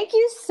happy. Thank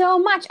you so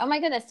much. Oh my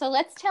goodness. So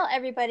let's tell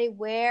everybody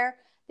where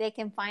they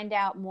can find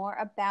out more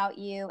about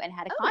you and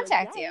how to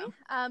contact you.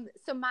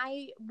 So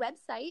my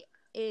website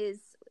is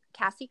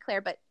Cassie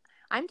Claire, but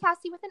I'm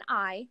Cassie with an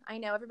I. I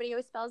know everybody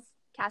always spells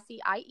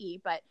Cassie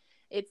IE, but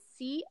it's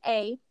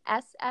CASSICLAIRE.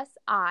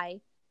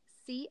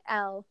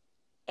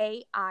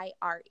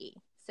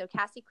 So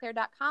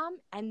CassieClaire.com.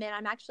 And then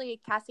I'm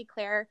actually Cassie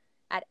Claire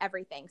at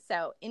everything.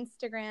 So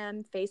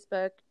Instagram,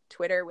 Facebook,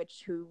 Twitter,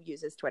 which who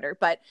uses Twitter,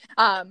 but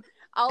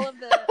all of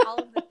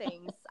the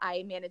things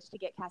I managed to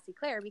get Cassie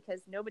Claire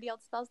because nobody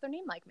else spells their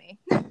name like me.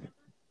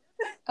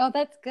 Oh,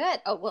 that's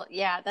good. Oh, well,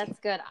 yeah, that's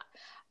good.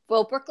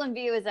 Well, Brooklyn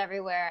View is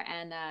everywhere.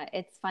 And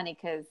it's funny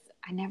because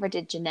I never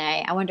did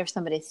Janae. I wonder if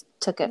somebody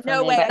took it from me.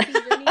 No way. I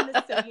think your name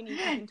is so unique. You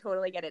can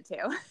totally get it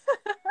too.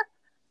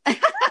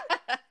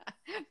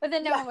 But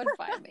then no one would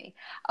find me.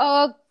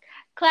 Oh,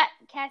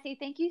 Cassie,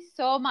 thank you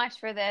so much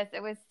for this.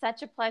 It was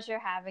such a pleasure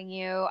having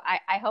you.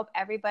 I hope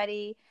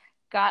everybody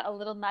got a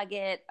little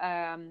nugget,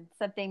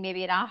 something,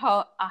 maybe an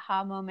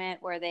aha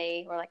moment where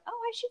they were like, oh,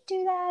 I should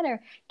do that,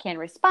 or canned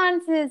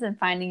responses and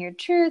finding your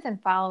truth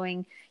and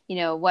following,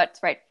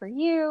 what's right for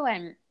you.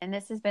 And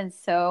this has been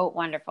so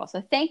wonderful.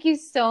 So thank you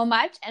so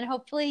much. And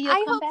hopefully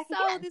you'll come back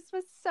again. This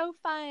was so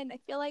fun. I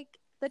feel like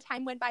the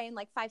time went by in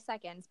like 5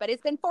 seconds, but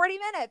it's been 40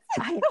 minutes.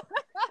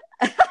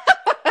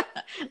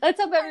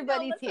 Let's hope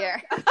everybody's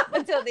here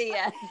until the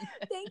end.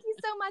 Thank you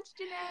so much,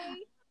 Janae.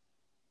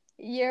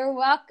 You're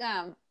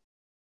welcome.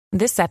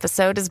 This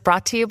episode is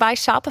brought to you by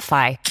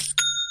Shopify.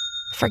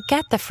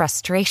 Forget the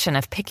frustration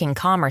of picking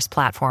commerce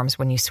platforms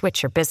when you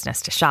switch your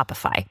business to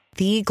Shopify,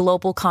 the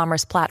global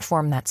commerce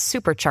platform that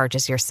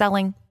supercharges your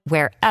selling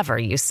wherever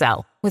you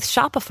sell. With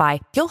Shopify,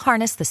 you'll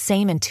harness the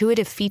same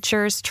intuitive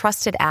features,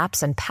 trusted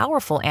apps, and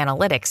powerful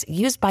analytics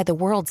used by the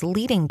world's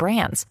leading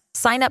brands.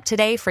 Sign up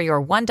today for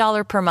your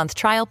 $1 per month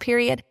trial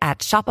period at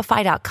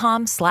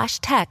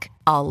shopify.com/tech,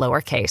 all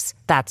lowercase.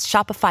 That's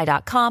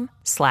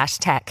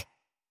shopify.com/tech.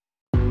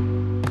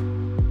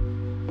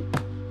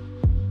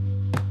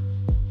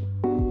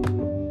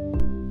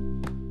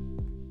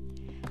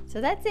 So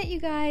that's it, you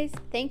guys.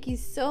 Thank you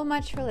so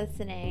much for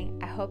listening.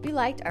 I hope you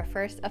liked our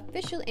first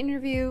official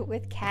interview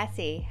with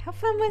Cassie. How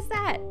fun was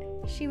that?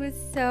 She was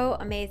so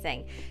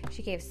amazing.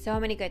 She gave so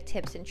many good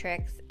tips and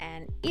tricks,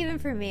 and even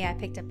for me, I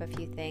picked up a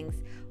few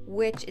things,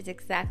 which is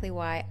exactly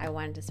why I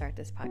wanted to start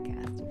this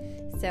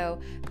podcast. So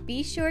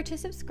be sure to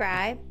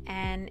subscribe,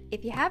 and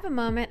if you have a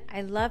moment,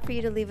 I'd love for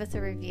you to leave us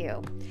a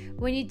review.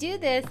 When you do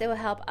this, it will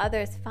help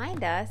others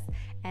find us,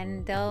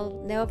 and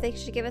they'll know if they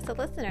should give us a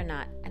listen or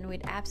not, and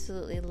we'd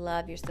absolutely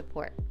love your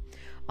support.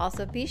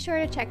 Also, be sure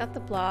to check out the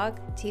blog,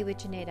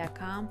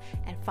 teawithjanae.com,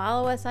 and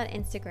follow us on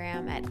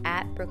Instagram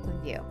at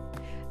BrooklynView.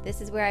 This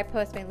is where I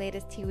post my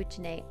latest Tea with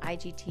Janae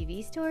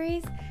IGTV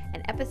stories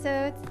and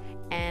episodes,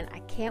 and I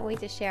can't wait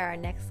to share our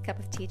next cup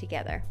of tea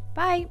together.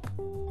 Bye!